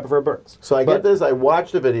 So I prefer books. So I get this, I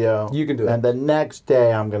watch the video. You can do it. And the next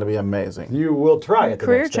day I'm going to be amazing. You will try it the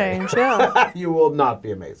Career next day. change, yeah. You will not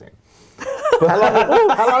be amazing.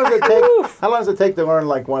 How long does it take to learn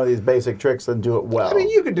like one of these basic tricks and do it well? I mean,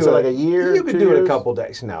 you could do Is it like a year. You could 2 do it years? a couple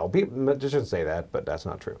days. No, people just shouldn't say that, but that's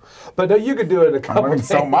not true. But no, you could do it in a couple learned days.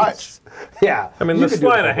 so much. Yeah. I mean, you the could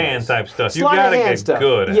do it in sleight a of couple hand days. type stuff. You Sleight of gotta hand get stuff.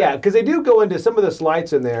 good at. Yeah, because they do go into some of the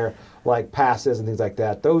sleights in there, like passes and things like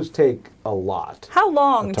that. Those take a lot. How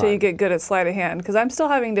long until time. you get good at sleight of hand? Because I'm still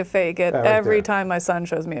having to fake it Right every there. time my son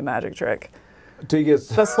shows me a magic trick. Till you get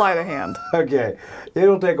The sleight of hand. okay,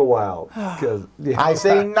 it'll take a while because I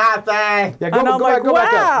say nothing. Yeah, And I'm like, go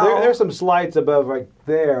back up. wow. There's some slides above right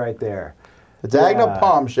there. The diagonal Yeah.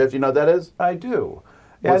 palm shift, you know what that is? I do.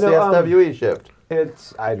 Yeah, What's I know, the SWE shift?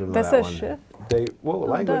 It's I don't know That that says one. shift? What it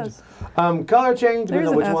language? does. Color change, depending There's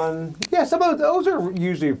on an which F. one. Yeah, some of those are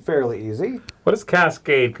usually fairly easy. What is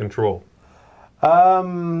cascade control?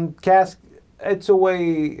 It's a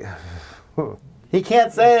way. He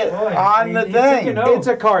can't say it Boy, on the he took thing. a note. It's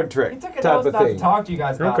a card trick He took a type note of not to thing. talk to you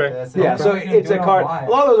guys about Okay. this. Yeah, and so we're gonna it's do a it card. online. A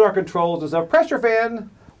lot of those are controls and stuff. Pressure fan,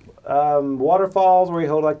 waterfalls where you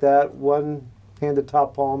hold like that, one-handed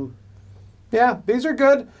top palm. Yeah, these are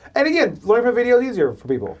good. And again, learning from video is easier for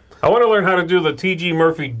people. I want to learn how to do the T.G.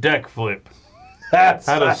 Murphy deck flip. That's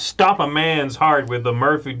How to stop a man's heart with the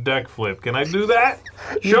Murphy deck flip. Can I do that?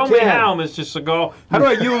 Show me can. how, Mr. Seagal. How do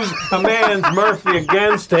I use a man's Murphy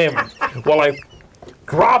against him? Well, I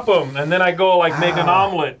drop him, and then I go like make an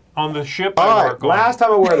omelet on the ship I All right, work on. last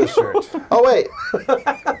time I wear this shirt. Oh, wait.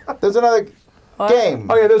 There's another game.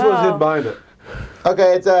 Oh yeah, this one's hidden behind it.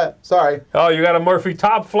 Okay, it's sorry. Oh, you got a Murphy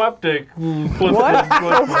top flip to flip.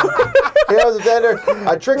 Here's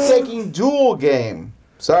a trick-taking duel game.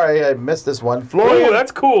 Sorry, I missed this one. Oh, Florian.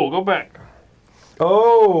 that's cool. Go back.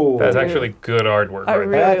 Oh, That's actually good artwork. I right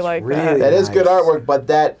really there. That's like really that. That is good nice. artwork, but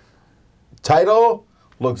that title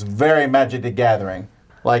looks very Magic the Gathering.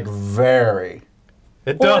 Like, very.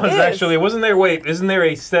 It Well, does it is. actually. Isn't there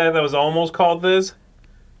a set that was almost called this?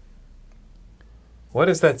 What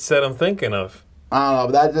is that set I'm thinking of? I don't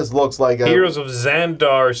know, but that just looks like a... Heroes of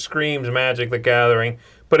Xandar screams Magic the Gathering,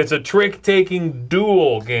 but it's a trick-taking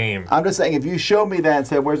duel game. I'm just saying, if you showed me that and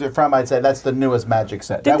said, where's it from, I'd say that's the newest Magic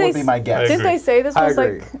set. That would be my guess. I Didn't they say this I was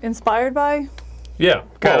agree. like inspired by? Yeah,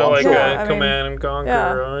 kind Well, of I'm like sure. I mean, Command and Conquer.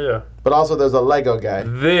 yeah. Yeah. But also there's a Lego guy.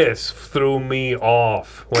 This threw me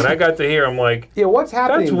off. When I got to here, I'm like, yeah. What's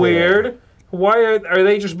happening? that's there? weird. Why are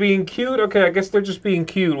they just being cute? Okay, I guess they're just being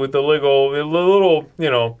cute with the little,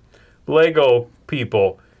 Lego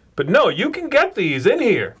people. But no, you can get these in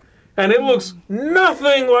here. And it looks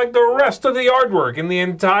nothing like the rest of the artwork in the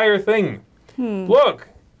entire thing. Look.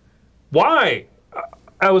 Why?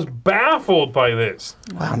 I was baffled by this.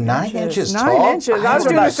 Wow, 9 inches 9 tall? inches. I was Those are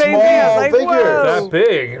doing not the same thing. I was small like, figures. whoa. That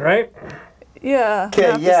big, right? Yeah. Okay,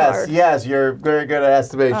 math is yes, hard. yes, you're very good at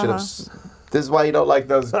estimation. This is why you don't like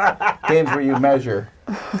those games where you measure.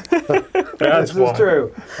 That's This why. is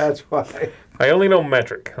true. That's why. I only know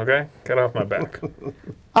metric, okay? Get off my back.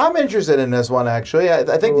 I'm interested in this one, actually. I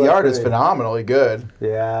think Oh, the that's art is great. phenomenally good.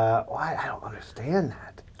 Yeah. Why? I don't understand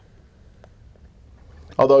that.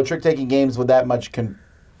 Although trick-taking games with that much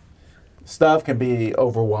stuff can be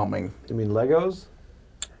overwhelming. You mean Legos?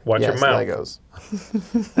 Watch your Yes, mouth.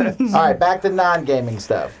 Legos. All right, back to non-gaming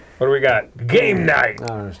stuff. What do we got? Game night. I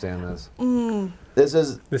don't understand this. This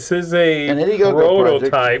is This is a An Indiegogo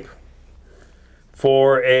prototype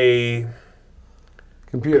for a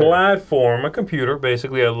Computer. platform, a computer,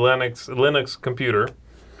 basically a Linux computer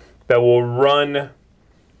that will run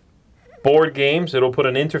board games. It'll put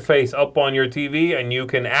an interface up on your TV, and you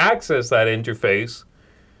can access that interface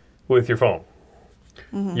with your phone.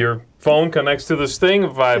 Your phone connects to this thing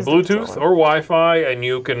via Is the Bluetooth controller. or Wi-Fi, and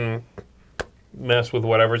you can mess with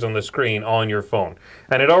whatever's on the screen on your phone.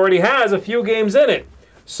 And it already has a few games in it,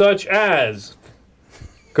 such as,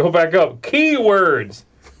 go back up, Keywords,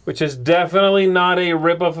 which is definitely not a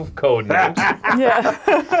ripoff of Codenames, Yeah.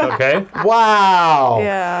 okay? wow.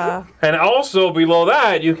 Yeah. And also below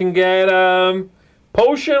that, you can get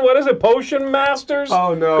Potion, what is it, Potion Masters?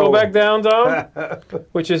 Oh, no. Go back down, Tom.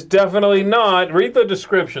 Which is definitely not, read the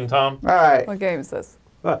description, Tom. All right. What game is this?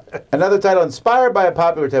 Another title inspired by a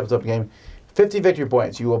popular tabletop game. 50 victory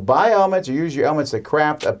points. You will buy elements or use your elements to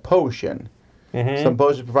craft a potion. Some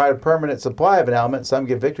potions provide a permanent supply of an element. Some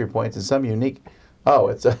give victory points and some unique. Oh,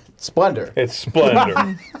 it's a Splendor. It's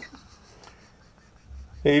Splendor.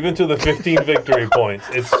 Even to the 15 victory points,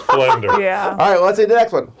 it's Splendor. Yeah. All right, well, let's see the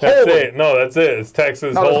next one. That's Hold'em. it. No, that's it. It's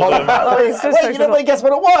Texas No, it's Hold'em. Hold'em. It's just Wait, you didn't Texas really guess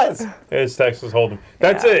what it was. It's Texas Hold'em.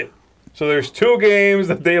 That's Yeah. it. So there's 2 games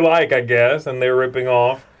that they like, I guess, and they're ripping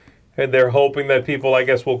off. And they're hoping that people, I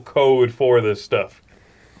guess, will code for this stuff.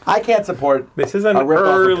 I can't support This is an a rip-off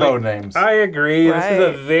early... of code names. I agree. Right. This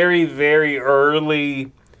is a very, very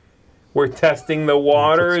early... We're testing the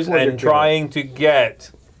waters and trying to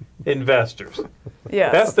get investors.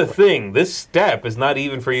 Yes. That's the thing. This step is not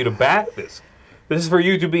even for you to back this. This is for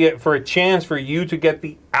you to be for a chance for you to get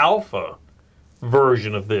the alpha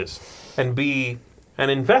version of this and be an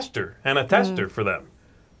investor and a tester for them.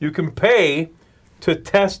 You can pay to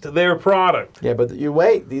test their product. Yeah, but you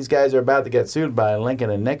wait. These guys are about to get sued by Lincoln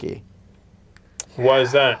and Nikki. Why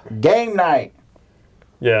is that? GameNite.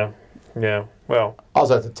 Yeah. Well,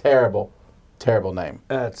 Also, it's a terrible, terrible name.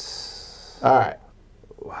 That's... All right.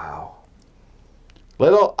 Wow.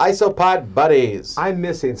 Little Isopod buddies. I'm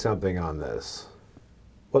missing something on this.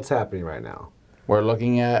 What's happening right now? We're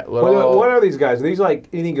looking at little... What are these guys? Are these like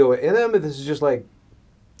anything go in them? This is just like...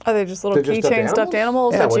 Are they just little They're just keychain stuffed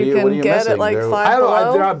animals Yeah, that what you are can you get missing? at like They're- Five I don't know.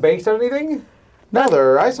 Below? They're not based on anything? No,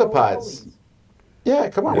 they're isopods. Yeah,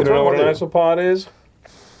 come on. you what's don't know wrong what an with you? isopod is?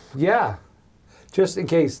 Yeah. Just in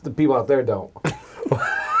case the people out there don't.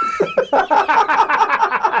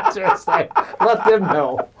 Just like, let them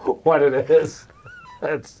know what it is.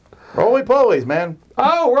 That's... Roly-polies, man.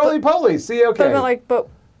 Oh, roly-poly. See, okay. But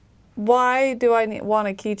why do I want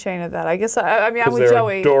a keychain of that? I guess I mean I'm Because with they're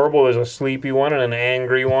Joey. adorable. There's a sleepy one and an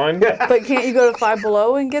angry one. But can't you go to Five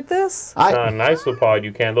Below and get this? Not an isopod,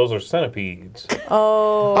 you can. Those are centipedes.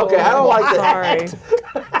 Oh. Okay, I don't like Sorry.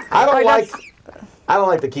 I don't Like,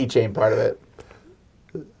 like the keychain part of it.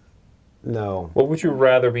 No. What would you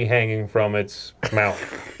rather be hanging from its mouth?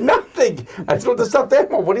 Nothing. I just want the stuffed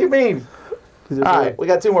animal. What do you mean? All right, we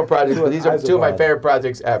got 2 more projects, but these are 2 of my favorite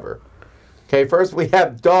projects ever. Okay, first we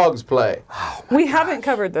have Dogs Play. We haven't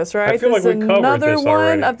covered this, right? I feel This like is we covered another this one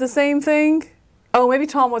already. of the same thing. Oh, maybe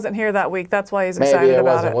Tom wasn't here that week. That's why he's Maybe excited it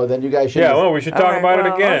about wasn't. it. Well, then you guys should. Yeah, well, we should talk All right, about it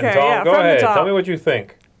well, again. okay, Tom, yeah, go from the ahead. top. Tell me what you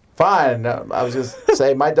think. Fine. No, I was just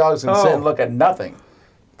saying my dogs can sit and look at nothing.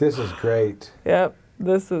 This is great. Yep.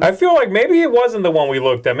 This is. I feel like maybe it wasn't the one we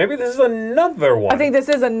looked at. Maybe this is another one. I think this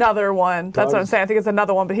is another one. That's what I'm Dogs. saying. I think it's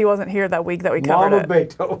another one, but he wasn't here that week that we covered Mom of it.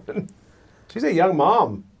 Beethoven. She's a young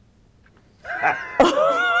mom.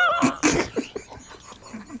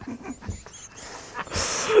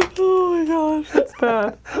 Oh my gosh, that's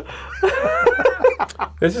bad.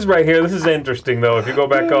 This is right here. This is interesting, though. If you go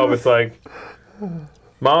back up, it's like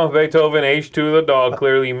Mom of Beethoven, age 2 the dog,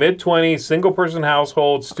 clearly mid-20s, single-person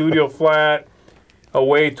household, studio flat,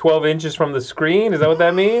 away 12 inches from the screen. Is that what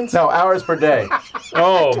that means? No, hours per day.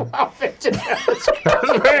 Oh. I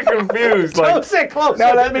was very confused. Like, Sit close.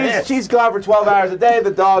 No, that means she's gone for 12 hours a day.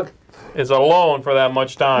 The dog. is alone for that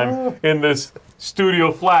much time in this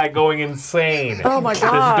studio flat going insane. Oh my This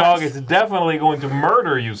gosh. dog is definitely going to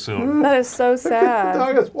murder you soon. That is so The sad.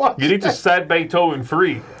 dog is watching. You need to set Beethoven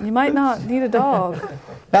free. You might not need a dog.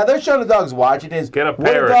 Now they're showing the dogs watching. Is Get a would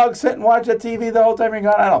a parrot. dog sit and watch the TV the whole time you're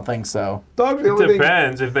gone? I don't think so. Dog's the It only thing.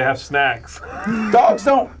 depends if they have snacks. Dogs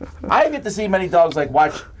don't. I get to see many dogs like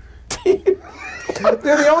watch. TV. They're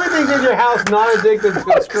the only things in your house not addicted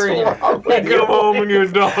to a screen. You come home and your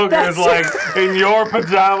dog is like in your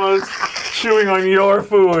pajamas, chewing on your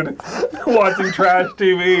food, watching trash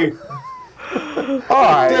TV. All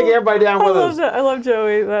right. Take everybody down with us. I love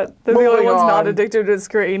Joey. That they're the Moving only ones not on. addicted to the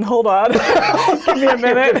screen. Hold on. Give me a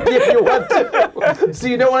minute. If you want to. So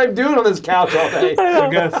you know what I'm doing on this couch all day. I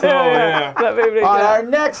guess so, yeah. That made me On go. our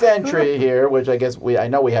next entry here, which I guess I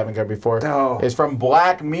know we haven't covered before, No. is from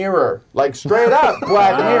Black Mirror. Like straight up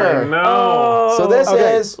Black Mirror. No. So this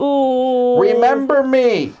Okay. is Ooh. Remember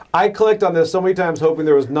Me. I clicked on this so many times hoping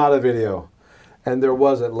there was not a video. And there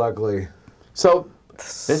wasn't, luckily. So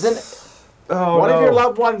isn't Oh, one no. of your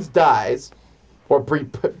loved ones dies, or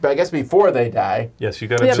I guess before they die. Yes, you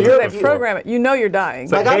gotta Yeah, do because it they before. program it. You know you're dying.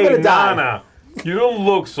 It's like, I'm hey, gonna die. Nana, you don't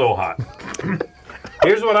look so hot.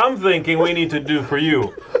 Here's what I'm thinking we need to do for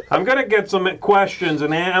you. I'm gonna get some questions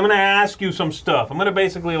and I'm gonna ask you some stuff. I'm gonna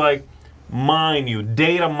basically like mine you,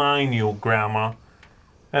 data mine you, Grandma.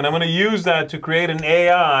 And I'm gonna use that to create an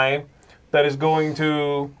AI that is going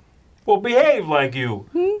to, well, behave like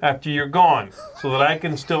you after you're gone, so that I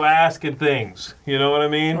can still ask it things. You know what I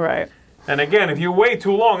mean? Right. And again, if you wait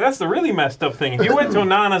too long, that's the really messed up thing. If you wait till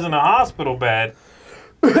Nana's in a hospital bed,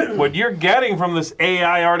 what you're getting from this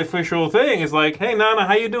AI artificial thing is like, hey, Nana,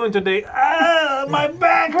 how you doing today? Ah, my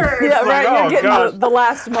back hurts. Yeah, Like, right. oh, You're getting gosh. the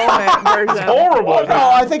last moment version. Horrible. No,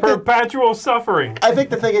 I think that- perpetual suffering. I think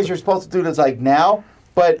the thing is you're supposed to do this like now,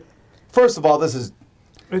 but first of all, this is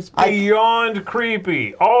It's beyond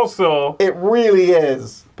creepy. Also, it really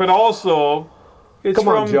is. but also, It's Come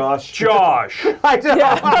on, from Josh. Josh. I know.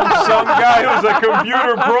 Some guy who's a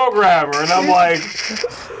computer programmer, and I'm like,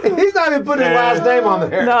 He's not even putting his last name on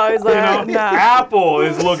there. No, he's like, nah. Apple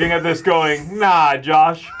is looking at this going, nah,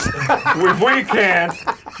 Josh, if we can't,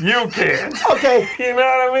 you can't. Okay. You know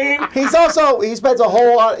what I mean? He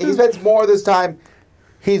spends more of this time.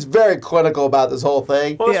 He's very clinical about this whole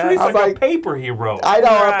thing. Well, it's Yeah. really I'm like a like- paper he wrote. I know.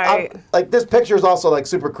 Right. Like this picture is also like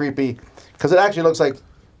super creepy because it actually looks like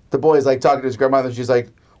the boy is like talking to his grandmother. And she's like,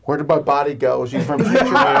 "Where did my body go?" She's from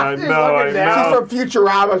Futurama. I know, I She's know. from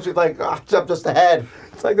Futurama. She's like, oh, jump just ahead.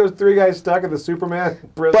 It's like those 3 guys stuck in the Superman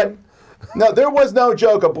But prison. no, there was no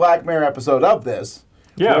joke a Black Mirror episode of this.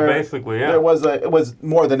 Yeah, where basically, yeah. It was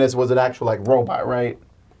more than this. It was an actual like robot, right?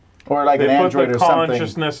 Or like They an put android the or something.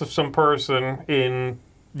 consciousness of some person in,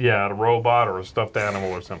 a robot or a stuffed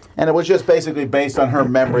animal or something. And it was just basically based on her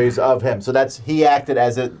memories of him. So he acted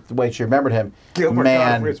as the way she remembered him. Gilbert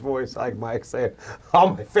Man. Gottfried's voice, like Mike said.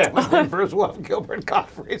 All my family members love Gilbert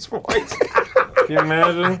Gottfried's voice. Can you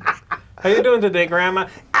imagine? How you doing today, Grandma?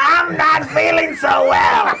 I'm not feeling so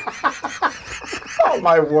well. Oh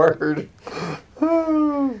my word.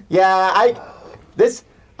 Yeah, this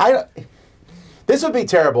would be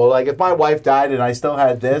terrible. Like if my wife died and I still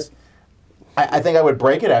had this, I think I would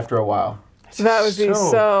break it after a while. That would be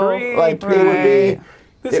so. creepy. Like it would be.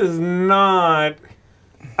 This is not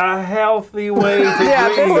a healthy way to Yeah,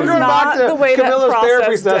 grieve. this is Back not to the way to Camilla's therapy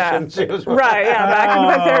process session. death. She was Right, yeah, back into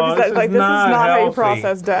my therapy this session. is Like, this is not not how you healthy.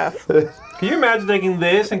 process death. Can you imagine taking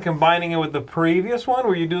this and combining it with the previous one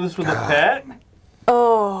where you do this with a pet?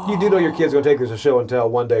 Oh. You do know your kid's going to take this to show and tell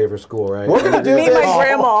one day for school, right? We're gonna do Me this. and my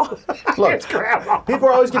grandma. Look, people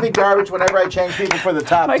are always giving me garbage whenever I change people for the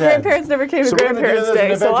top My 10. grandparents never came to So we're gonna do Grandparents this,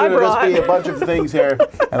 Day, and so I eventually there'll brought. just be a bunch of things here,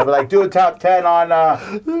 and I'll be like, do a top 10 on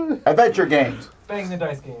adventure games. Bang the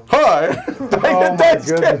dice game. Hi. Oh my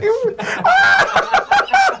goodness.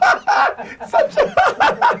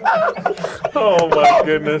 Oh my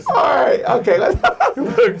goodness. All right, okay.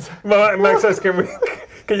 Look, Max says, can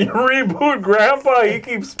you reboot Grandpa? He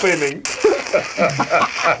keeps spinning.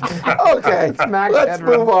 Okay, let's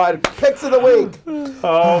Edward. move on. Picks of the week.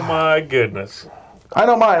 Oh my goodness. I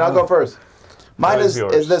know mine. I'll go first. Mine What is is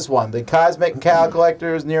yours? this one: the Cosmic Cow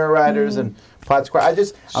Collectors, Nero Riders, and Plot Square.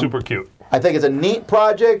 Super cute. I think it's a neat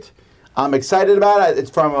project. I'm excited about it. It's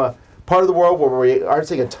from a part of the world where we aren't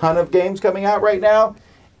seeing a ton of games coming out right now,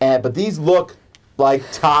 but these look like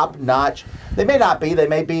top-notch. They may not be. They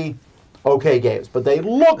may be okay games, but they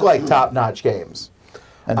look like top-notch games.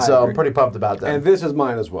 And I so I'm agree. pretty pumped about them. And this is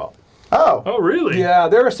mine as well. Oh, Oh, really? Yeah,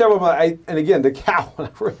 there are several. And again, the cow one,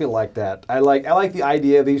 I really like that. I like the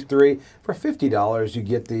idea of these 3. For $50, you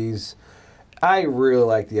get these. I really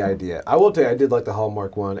like the idea. I will tell you, I did like the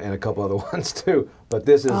Hallmark one and a couple other ones too. But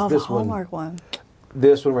this is Oh, the this one. Hallmark one.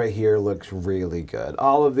 This one right here looks really good.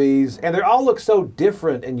 All of these, and they all look so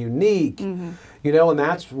different and unique. Mm-hmm. You know, and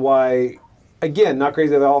that's why, again, not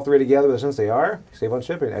crazy that they're all 3 together, but since they are, save on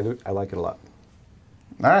shipping. I like it a lot.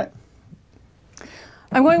 all right.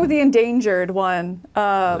 I'm going with the endangered one.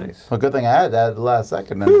 Nice. Well, good thing I had that at the last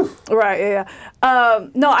second. Then. Right, yeah.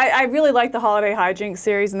 No, I really like the Holiday Hijinks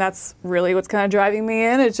series, and that's really what's kind of driving me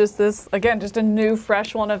in. It's just this, again, just a new,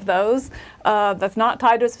 fresh one of those that's not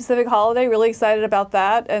tied to a specific holiday. Really excited about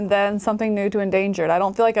that. And then something new to Endangered. I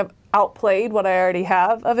don't feel like I've outplayed what I already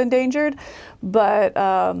have of Endangered, but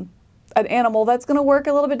an animal that's going to work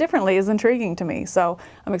a little bit differently is intriguing to me. So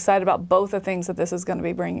I'm excited about both the things that this is going to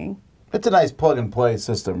be bringing. It's a nice plug-and-play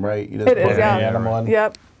system, right? You just It plug is, yeah. the animal in.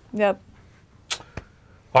 Yep.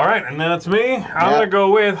 All right, and that's me. I'm going to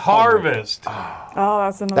go with Harvest. Oh,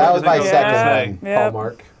 that's another That was my Yeah. second one. Yep.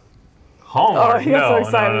 Hallmark. Hallmark. Oh, he gets so no,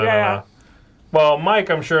 excited, no. yeah. Well, Mike,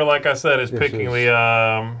 I'm sure, like I said, is This picking is-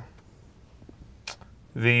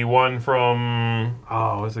 the one from,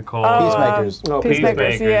 what's it called? Peacemakers. No, Peacemakers,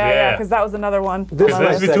 Peacemakers, yeah, yeah. because that was another one. This on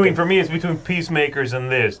my is list. Between, for me, it's between Peacemakers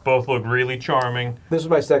and this. Both look really charming. This is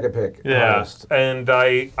my second pick. Yeah, Honest. and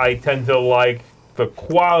I tend to like the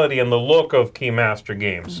quality and the look of Keymaster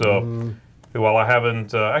games. So while I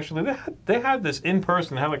haven't actually, they had this in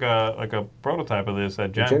person. They had like a prototype of this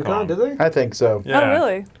at Gen Gen Con, Con. did they? I think so. Yeah. Oh,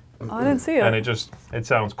 really? Oh, I didn't see it. And it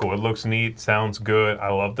sounds cool. It looks neat. Sounds good. I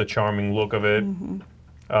love the charming look of it.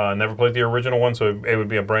 Never played the original one, so it would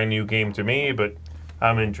be a brand new game to me. But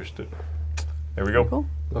I'm interested. There we go. Cool.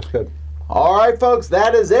 Looks good. All right, folks,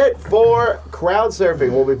 that is it for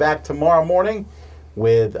Crowdsurfing. We'll be back tomorrow morning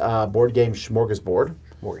with Board Game Smorgasbord.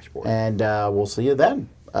 Smorgasbord. And we'll see you then.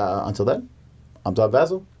 Until then, I'm Todd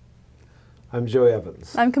Vassell. I'm Joey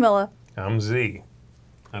Evans. I'm Camilla. I'm Z.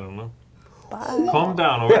 I don't know. Bye. Calm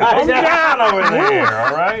down over there. Calm down over there.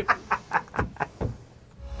 All right.